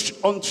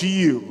preached unto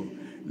you,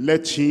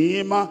 let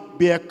him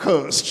be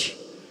accursed.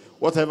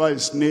 Whatever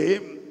his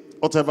name,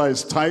 whatever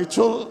his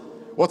title,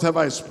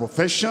 whatever his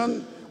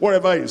profession,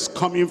 wherever he's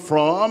coming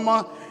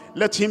from,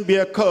 let him be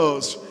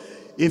accursed.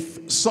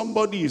 If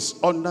somebody is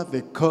under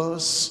the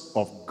curse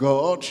of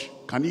God,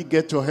 can he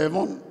get to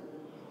heaven?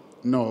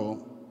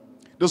 No.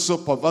 Those who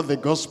pervert the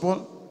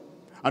gospel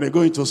and they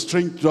go into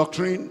strange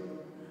doctrine,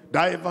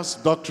 diverse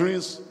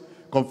doctrines,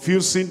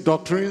 confusing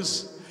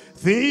doctrines,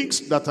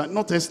 things that are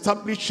not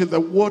established in the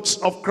words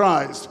of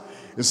Christ.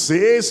 It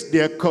says they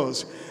are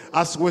cursed.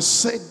 As we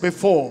said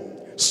before,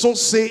 so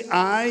say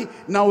I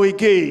now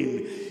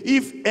again,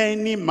 if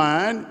any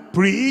man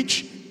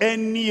preach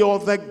any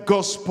other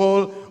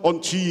gospel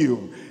unto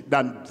you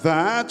than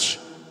that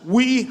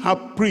we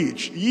have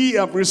preached, ye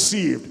have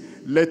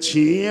received, let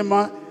him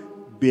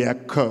be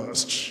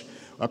accursed.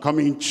 We're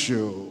coming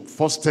to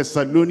 1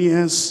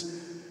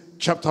 Thessalonians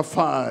chapter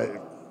 5.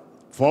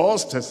 1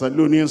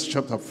 Thessalonians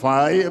chapter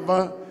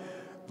 5,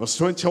 verse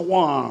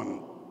 21.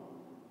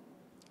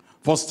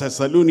 1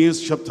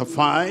 Thessalonians chapter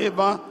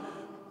 5,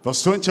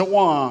 verse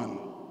 21.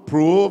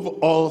 Prove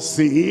all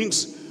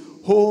things,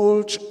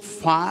 hold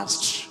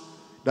fast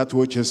that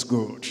which is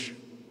good.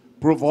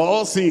 Prove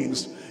all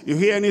things. You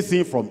hear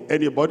anything from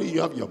anybody,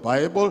 you have your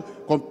Bible,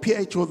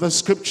 compare it with the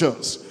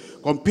scriptures.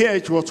 Compare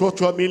it with what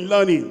you have been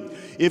learning.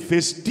 If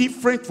it's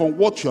different from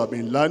what you have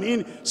been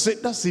learning, say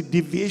that's a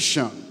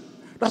deviation.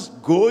 That's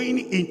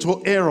going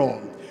into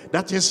error.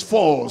 That is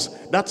false.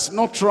 That's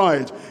not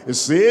right. It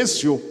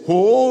says you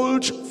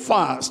hold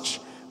fast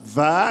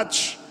that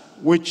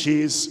which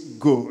is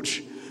good.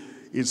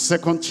 In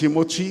 2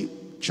 Timothy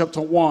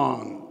chapter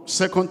 1.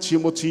 2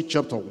 Timothy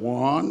chapter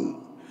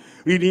 1,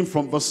 reading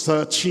from verse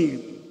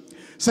 13.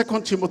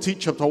 2 Timothy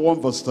chapter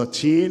 1 verse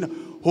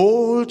 13.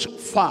 Hold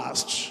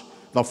fast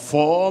the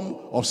form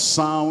of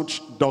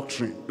sound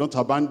doctrine. Don't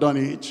abandon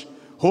it.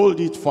 Hold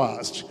it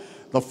fast.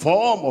 The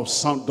form of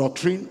sound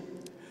doctrine,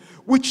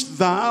 which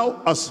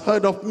thou hast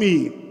heard of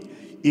me,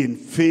 in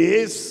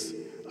faith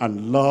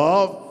and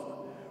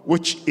love,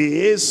 which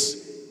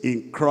is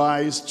in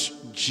Christ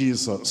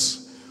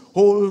Jesus.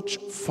 Hold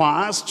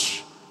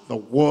fast the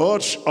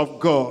word of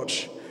God.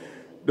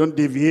 Don't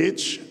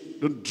deviate.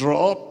 Don't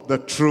drop the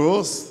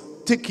truth.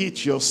 Take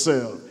it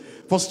yourself.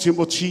 1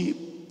 Timothy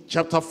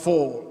chapter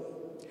 4.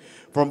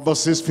 From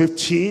verses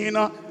 15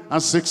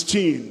 and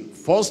 16.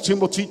 1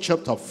 Timothy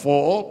chapter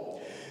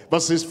 4,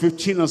 verses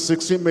 15 and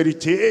 16.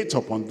 Meditate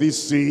upon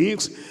these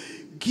things.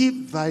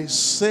 Give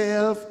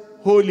thyself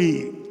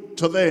wholly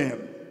to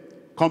them,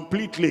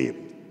 completely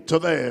to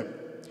them.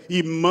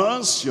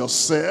 Immerse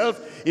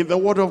yourself in the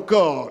word of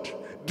God.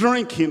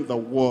 Drink in the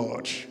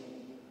word.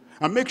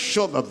 And make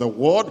sure that the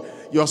word,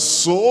 you're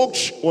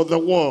soaked with the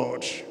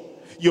word.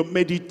 You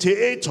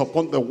meditate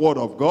upon the word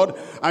of God,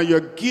 and you're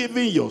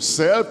giving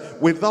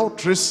yourself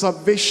without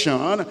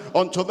reservation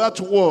unto that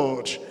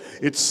word.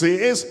 It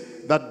says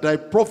that thy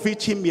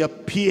profiting may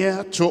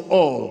appear to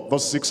all.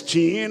 Verse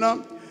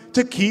 16,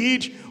 take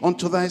heed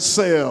unto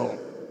thyself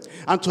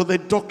and to the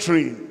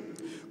doctrine.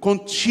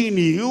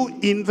 Continue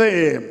in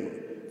them,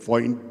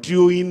 for in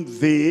doing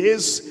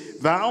this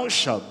thou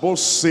shalt both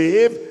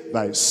save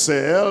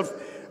thyself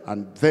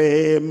and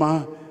them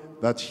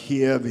that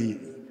hear thee.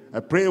 I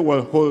pray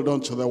we'll hold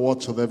on to the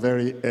word to the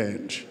very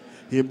end.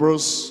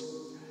 Hebrews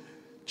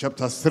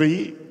chapter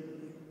 3.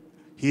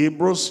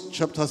 Hebrews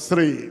chapter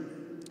 3.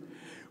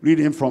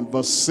 Reading from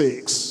verse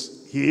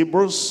 6.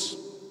 Hebrews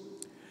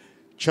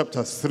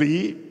chapter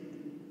 3.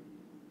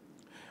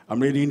 I'm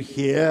reading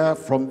here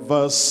from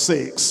verse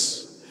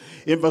 6.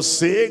 In verse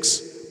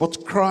 6,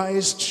 but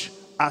Christ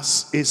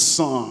as a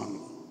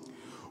son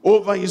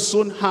over his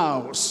own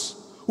house,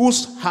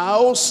 whose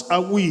house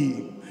are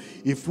we,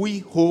 if we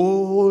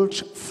hold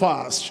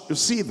fast. You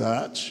see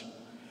that?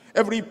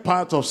 Every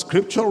part of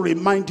scripture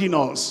reminding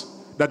us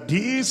that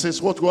this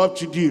is what we have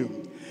to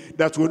do.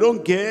 That we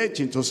don't get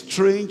into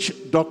strange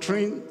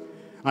doctrine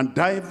and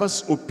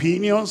diverse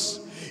opinions.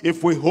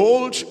 If we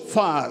hold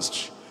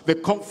fast the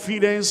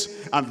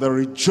confidence and the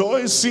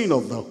rejoicing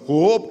of the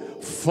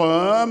hope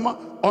firm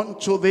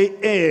unto the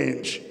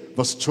end.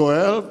 Verse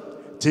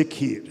 12, take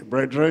heed,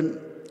 brethren,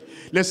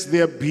 lest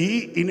there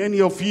be in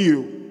any of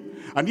you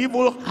an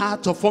evil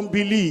heart of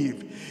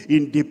unbelief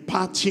in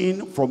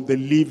departing from the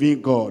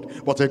living God.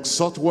 But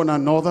exhort one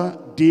another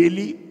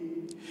daily,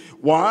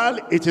 while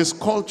it is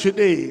called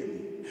today,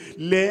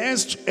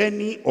 lest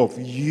any of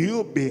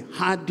you be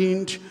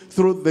hardened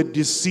through the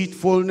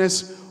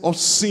deceitfulness of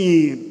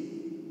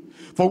sin.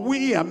 For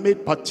we are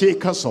made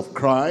partakers of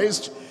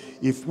Christ,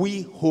 if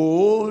we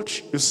hold,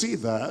 you see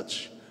that?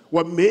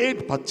 We're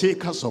made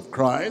partakers of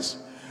Christ,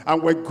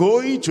 and we're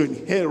going to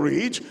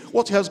inherit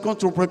what he has gone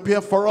to prepare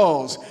for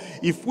us.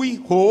 If we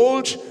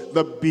hold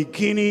the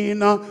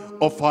beginning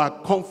of our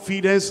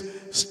confidence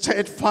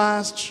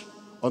steadfast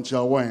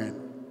until when?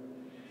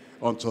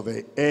 Until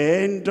the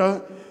end,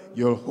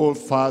 you'll hold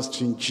fast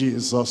in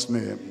Jesus'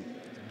 name.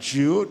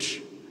 Jude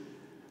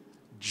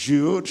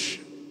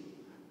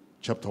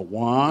chapter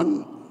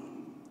 1,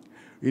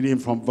 reading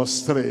from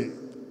verse 3.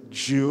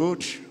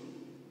 Jude,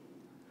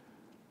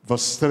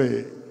 verse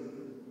 3.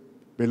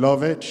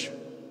 Beloved,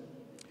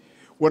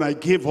 when I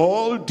gave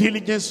all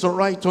diligence to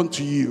write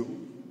unto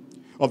you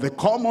of the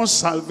common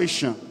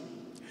salvation,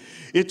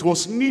 it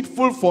was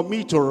needful for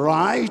me to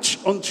write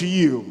unto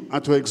you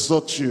and to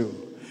exhort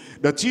you,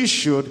 that ye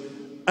should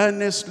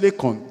earnestly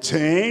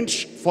contend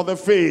for the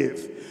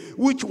faith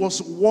which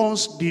was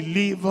once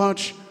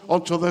delivered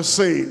unto the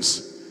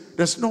saints.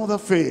 There's no other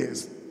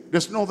faith,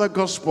 there's no other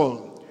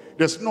gospel,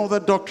 there's no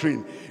other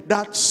doctrine.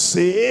 That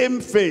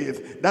same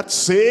faith, that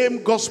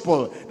same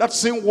gospel, that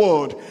same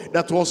word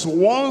that was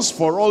once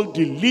for all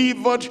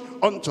delivered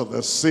unto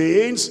the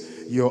saints,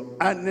 you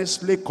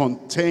earnestly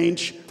contend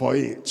for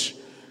it.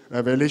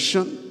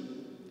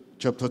 Revelation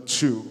chapter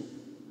 2,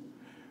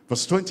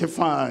 verse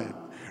 25.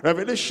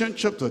 Revelation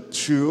chapter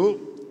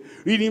 2,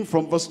 reading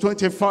from verse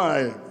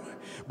 25.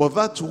 But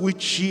that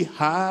which ye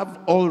have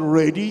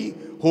already,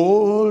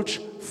 hold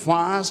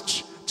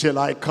fast till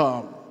I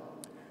come.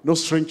 No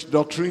strange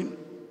doctrine,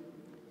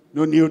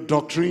 no new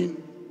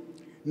doctrine,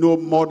 no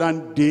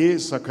modern day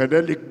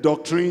psychedelic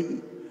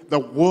doctrine. The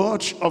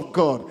word of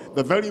God,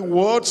 the very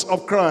words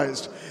of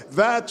Christ,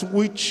 that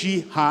which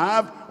ye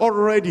have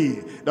already,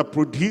 that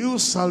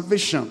produce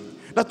salvation,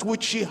 that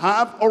which ye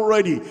have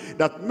already,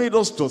 that made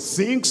us to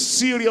think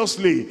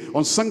seriously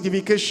on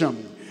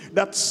sanctification.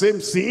 That same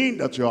thing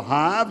that you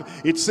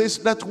have, it says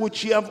that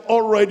which ye have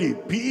already,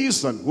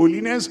 peace and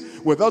holiness,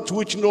 without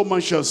which no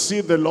man shall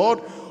see the Lord,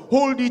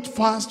 hold it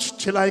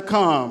fast till I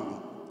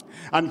come.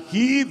 And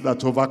he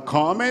that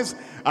overcometh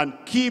and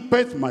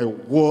keepeth my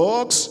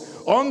works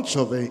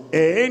unto the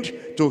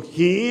end, to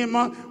him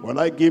will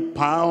I give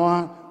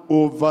power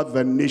over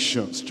the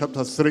nations.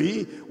 Chapter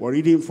 3, we're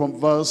reading from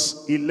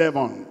verse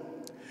 11.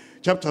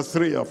 Chapter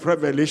 3 of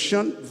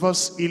Revelation,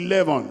 verse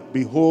 11.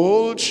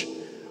 Behold,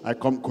 I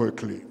come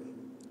quickly.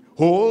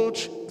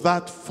 Hold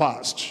that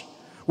fast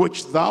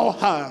which thou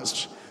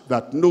hast,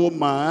 that no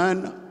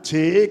man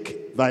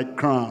take thy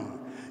crown.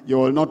 You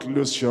will not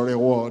lose your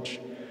reward.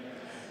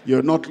 You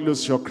will not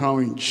lose your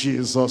crown in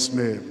Jesus'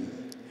 name.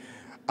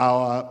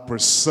 Our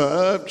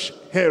preserved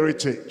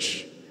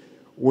heritage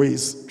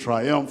with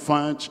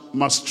triumphant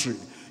mastery.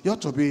 You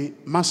ought to be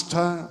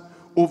master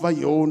over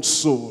your own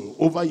soul,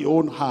 over your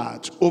own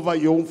heart, over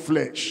your own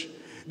flesh.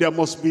 There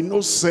must be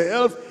no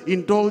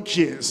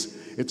self-indulgence.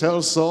 It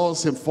tells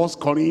us in 1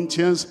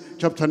 Corinthians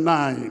chapter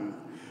 9.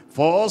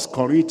 1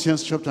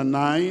 Corinthians chapter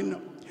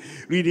 9,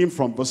 reading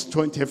from verse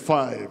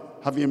 25.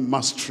 Having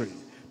mastery,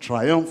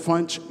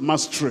 triumphant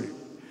mastery.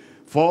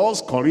 1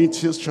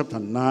 Corinthians chapter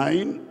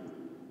 9,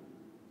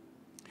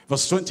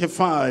 verse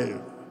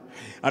 25.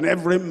 And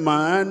every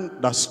man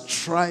that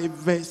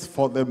striveth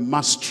for the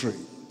mastery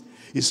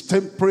is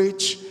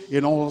temperate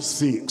in all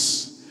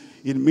things.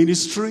 In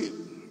ministry,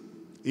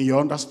 in your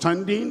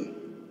understanding,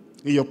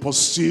 in your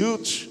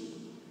pursuit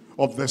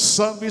of the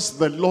service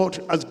the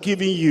Lord has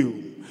given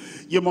you.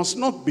 You must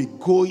not be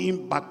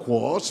going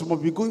backwards, you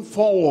must be going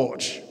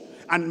forward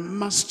and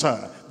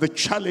master the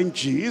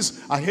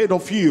challenges ahead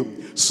of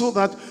you, so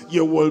that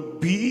you will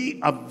be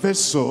a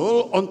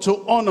vessel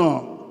unto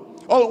honor.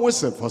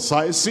 Always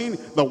emphasizing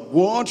the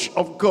word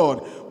of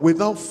God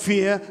without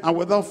fear and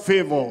without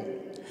favor.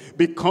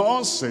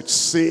 Because it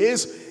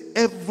says,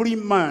 every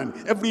man,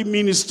 every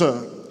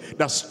minister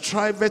that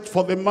striveth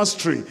for the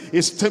mastery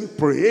is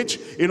temperate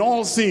in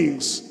all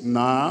things.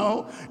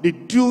 Now they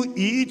do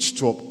each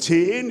to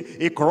obtain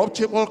a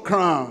corruptible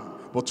crown,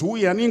 but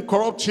we are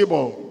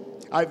incorruptible.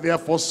 I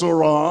therefore so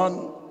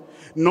run,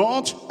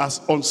 not as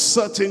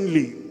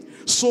uncertainly,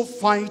 so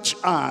fight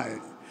I,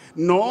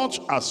 not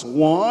as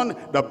one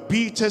that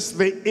beateth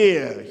the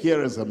air.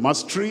 Here is the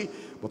mastery,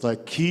 but I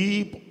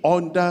keep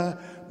under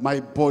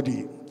my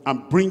body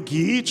and bring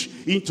it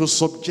into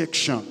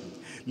subjection,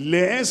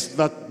 lest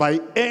that by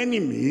any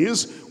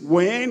means,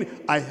 when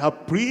I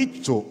have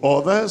preached to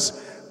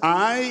others,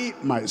 I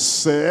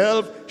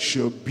myself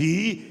should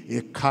be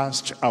a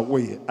cast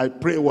away. I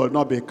pray will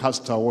not be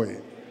cast away.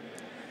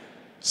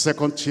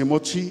 2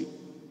 Timothy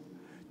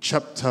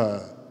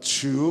chapter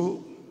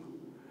 2,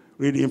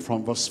 reading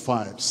from verse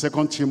 5.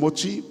 2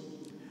 Timothy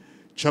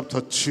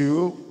chapter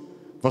 2,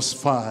 verse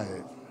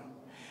 5.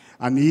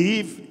 And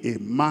if a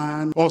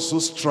man also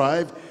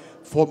strive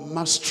for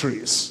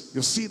masteries,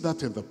 you see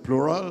that in the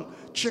plural.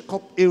 Check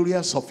up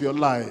areas of your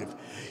life.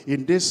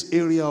 In this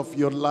area of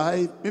your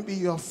life, maybe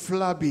you're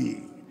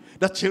flabby.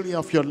 That area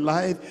of your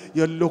life,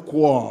 you're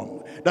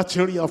lukewarm. That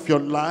area of your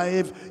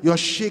life, you're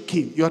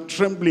shaking, you're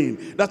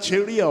trembling. That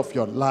area of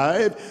your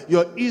life,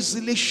 you're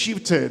easily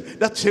shifted.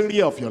 That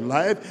area of your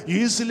life, you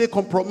easily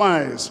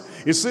compromise.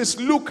 It says,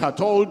 look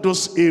at all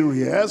those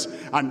areas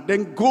and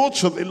then go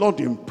to the Lord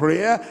in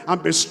prayer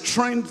and be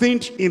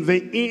strengthened in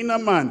the inner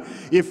man.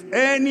 If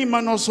any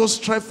man also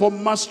strive for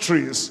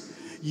masteries,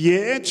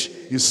 yet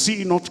you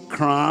see not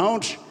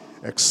crowned,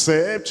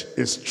 except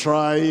he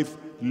strive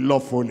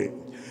lawfully.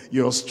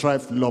 You'll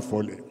strive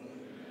lawfully.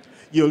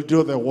 You'll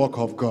do the work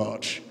of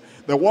God.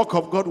 The work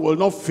of God will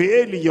not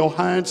fail in your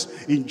hands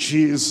in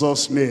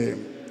Jesus'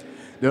 name.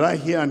 Did I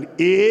hear an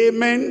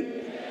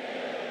amen?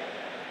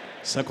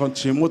 2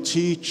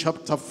 Timothy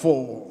chapter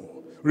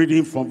 4,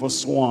 reading from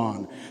verse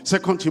 1.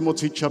 2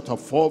 Timothy chapter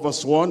 4,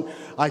 verse 1.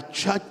 I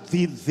charge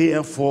thee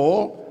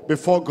therefore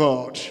before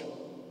God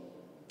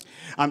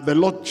and the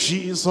Lord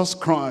Jesus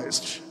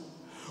Christ,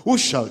 who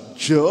shall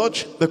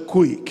judge the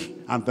quick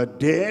and the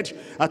dead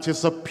at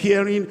his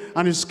appearing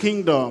and his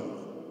kingdom.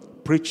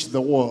 Preach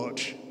the word.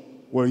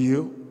 Will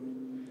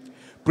you?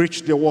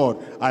 Preach the word.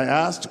 I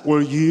asked,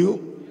 will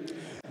you?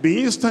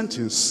 Be instant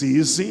in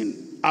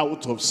season,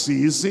 out of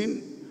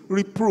season,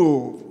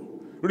 reprove,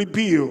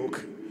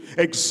 rebuke,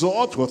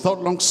 exhort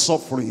without long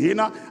suffering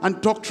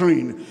and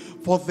doctrine.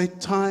 For the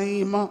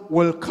time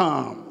will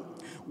come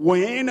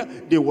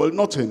when they will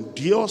not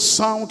endure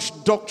sound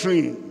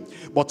doctrine,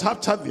 but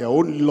after their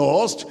own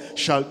lust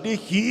shall they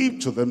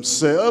heap to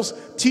themselves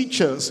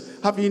teachers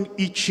having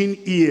itching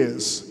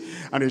ears.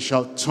 And they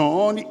shall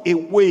turn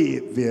away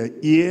their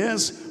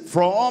ears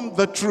from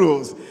the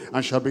truth,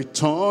 and shall be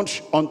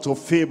turned unto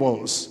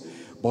fables.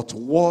 But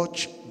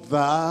watch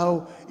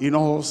thou in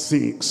all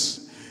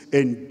things,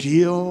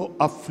 endure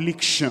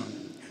affliction,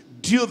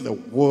 do the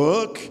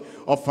work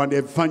of an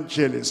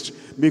evangelist,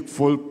 make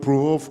full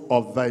proof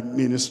of thy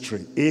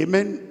ministry.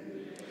 Amen.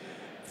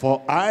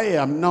 For I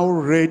am now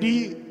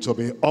ready to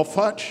be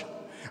offered,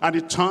 and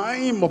the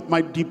time of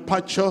my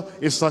departure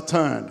is at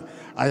hand.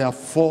 I have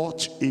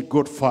fought a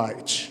good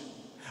fight.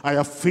 I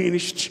have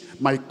finished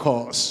my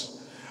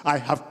course. I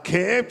have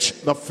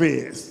kept the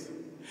faith.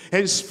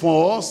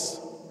 Henceforth,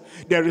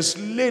 there is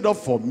laid up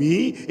for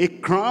me a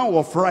crown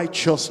of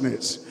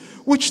righteousness,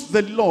 which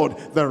the Lord,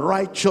 the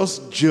righteous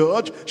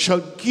judge,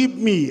 shall give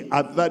me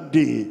at that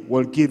day,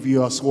 will give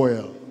you as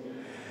well.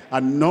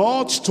 And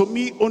not to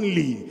me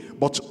only,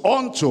 but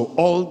unto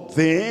all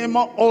them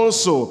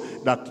also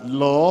that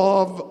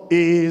love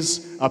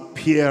is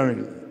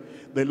appearing.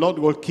 The Lord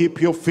will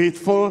keep you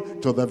faithful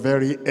to the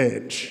very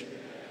edge.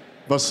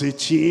 Verse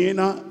 18,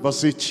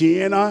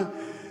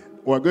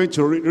 we're going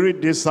to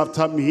read this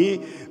after me.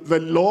 The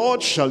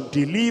Lord shall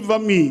deliver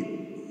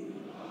me.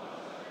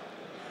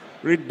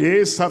 Read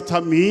this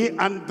after me.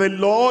 And the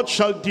Lord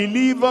shall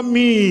deliver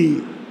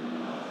me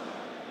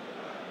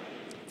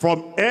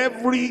from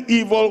every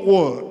evil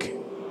work,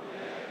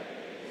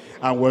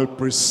 and will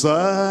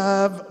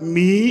preserve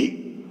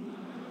me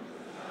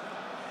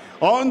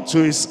unto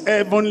his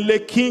heavenly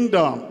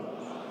kingdom,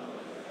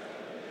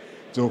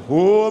 to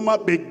whom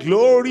be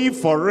glory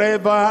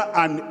forever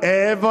and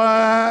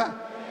ever.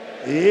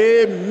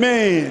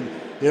 Amen.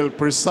 He'll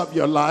preserve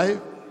your life.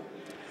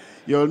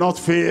 You'll not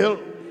fail.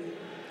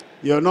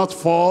 You'll not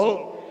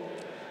fall.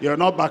 You'll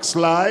not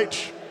backslide.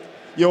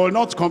 You will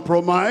not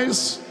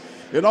compromise.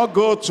 You'll not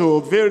go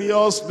to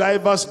various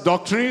diverse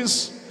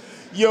doctrines.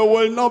 You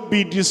will not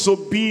be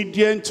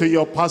disobedient to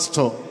your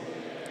pastor.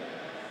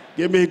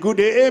 Give me a good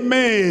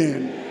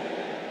amen.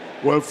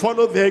 We'll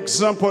follow the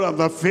example of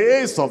the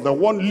faith of the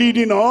one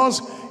leading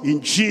us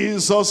in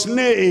Jesus'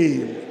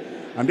 name.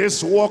 And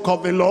this work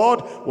of the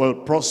Lord will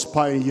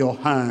prosper in your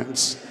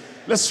hands.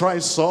 Let's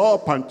rise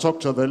up and talk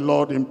to the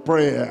Lord in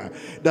prayer,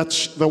 that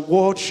the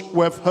word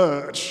we've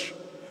heard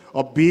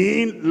of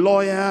being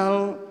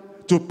loyal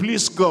to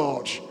please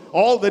God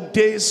all the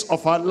days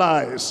of our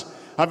lives,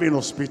 having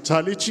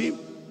hospitality,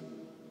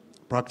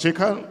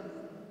 practical,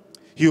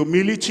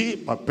 humility,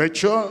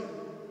 perpetual,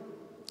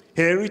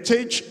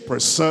 heritage,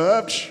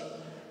 preserved,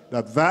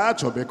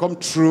 that will become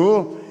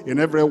true in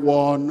every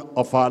one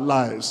of our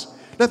lives.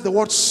 Let the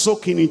word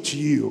soak into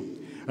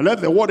you, and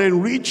let the word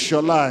enrich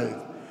your life,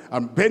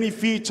 and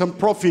benefit and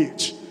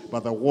profit by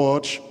the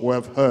word we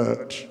have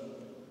heard.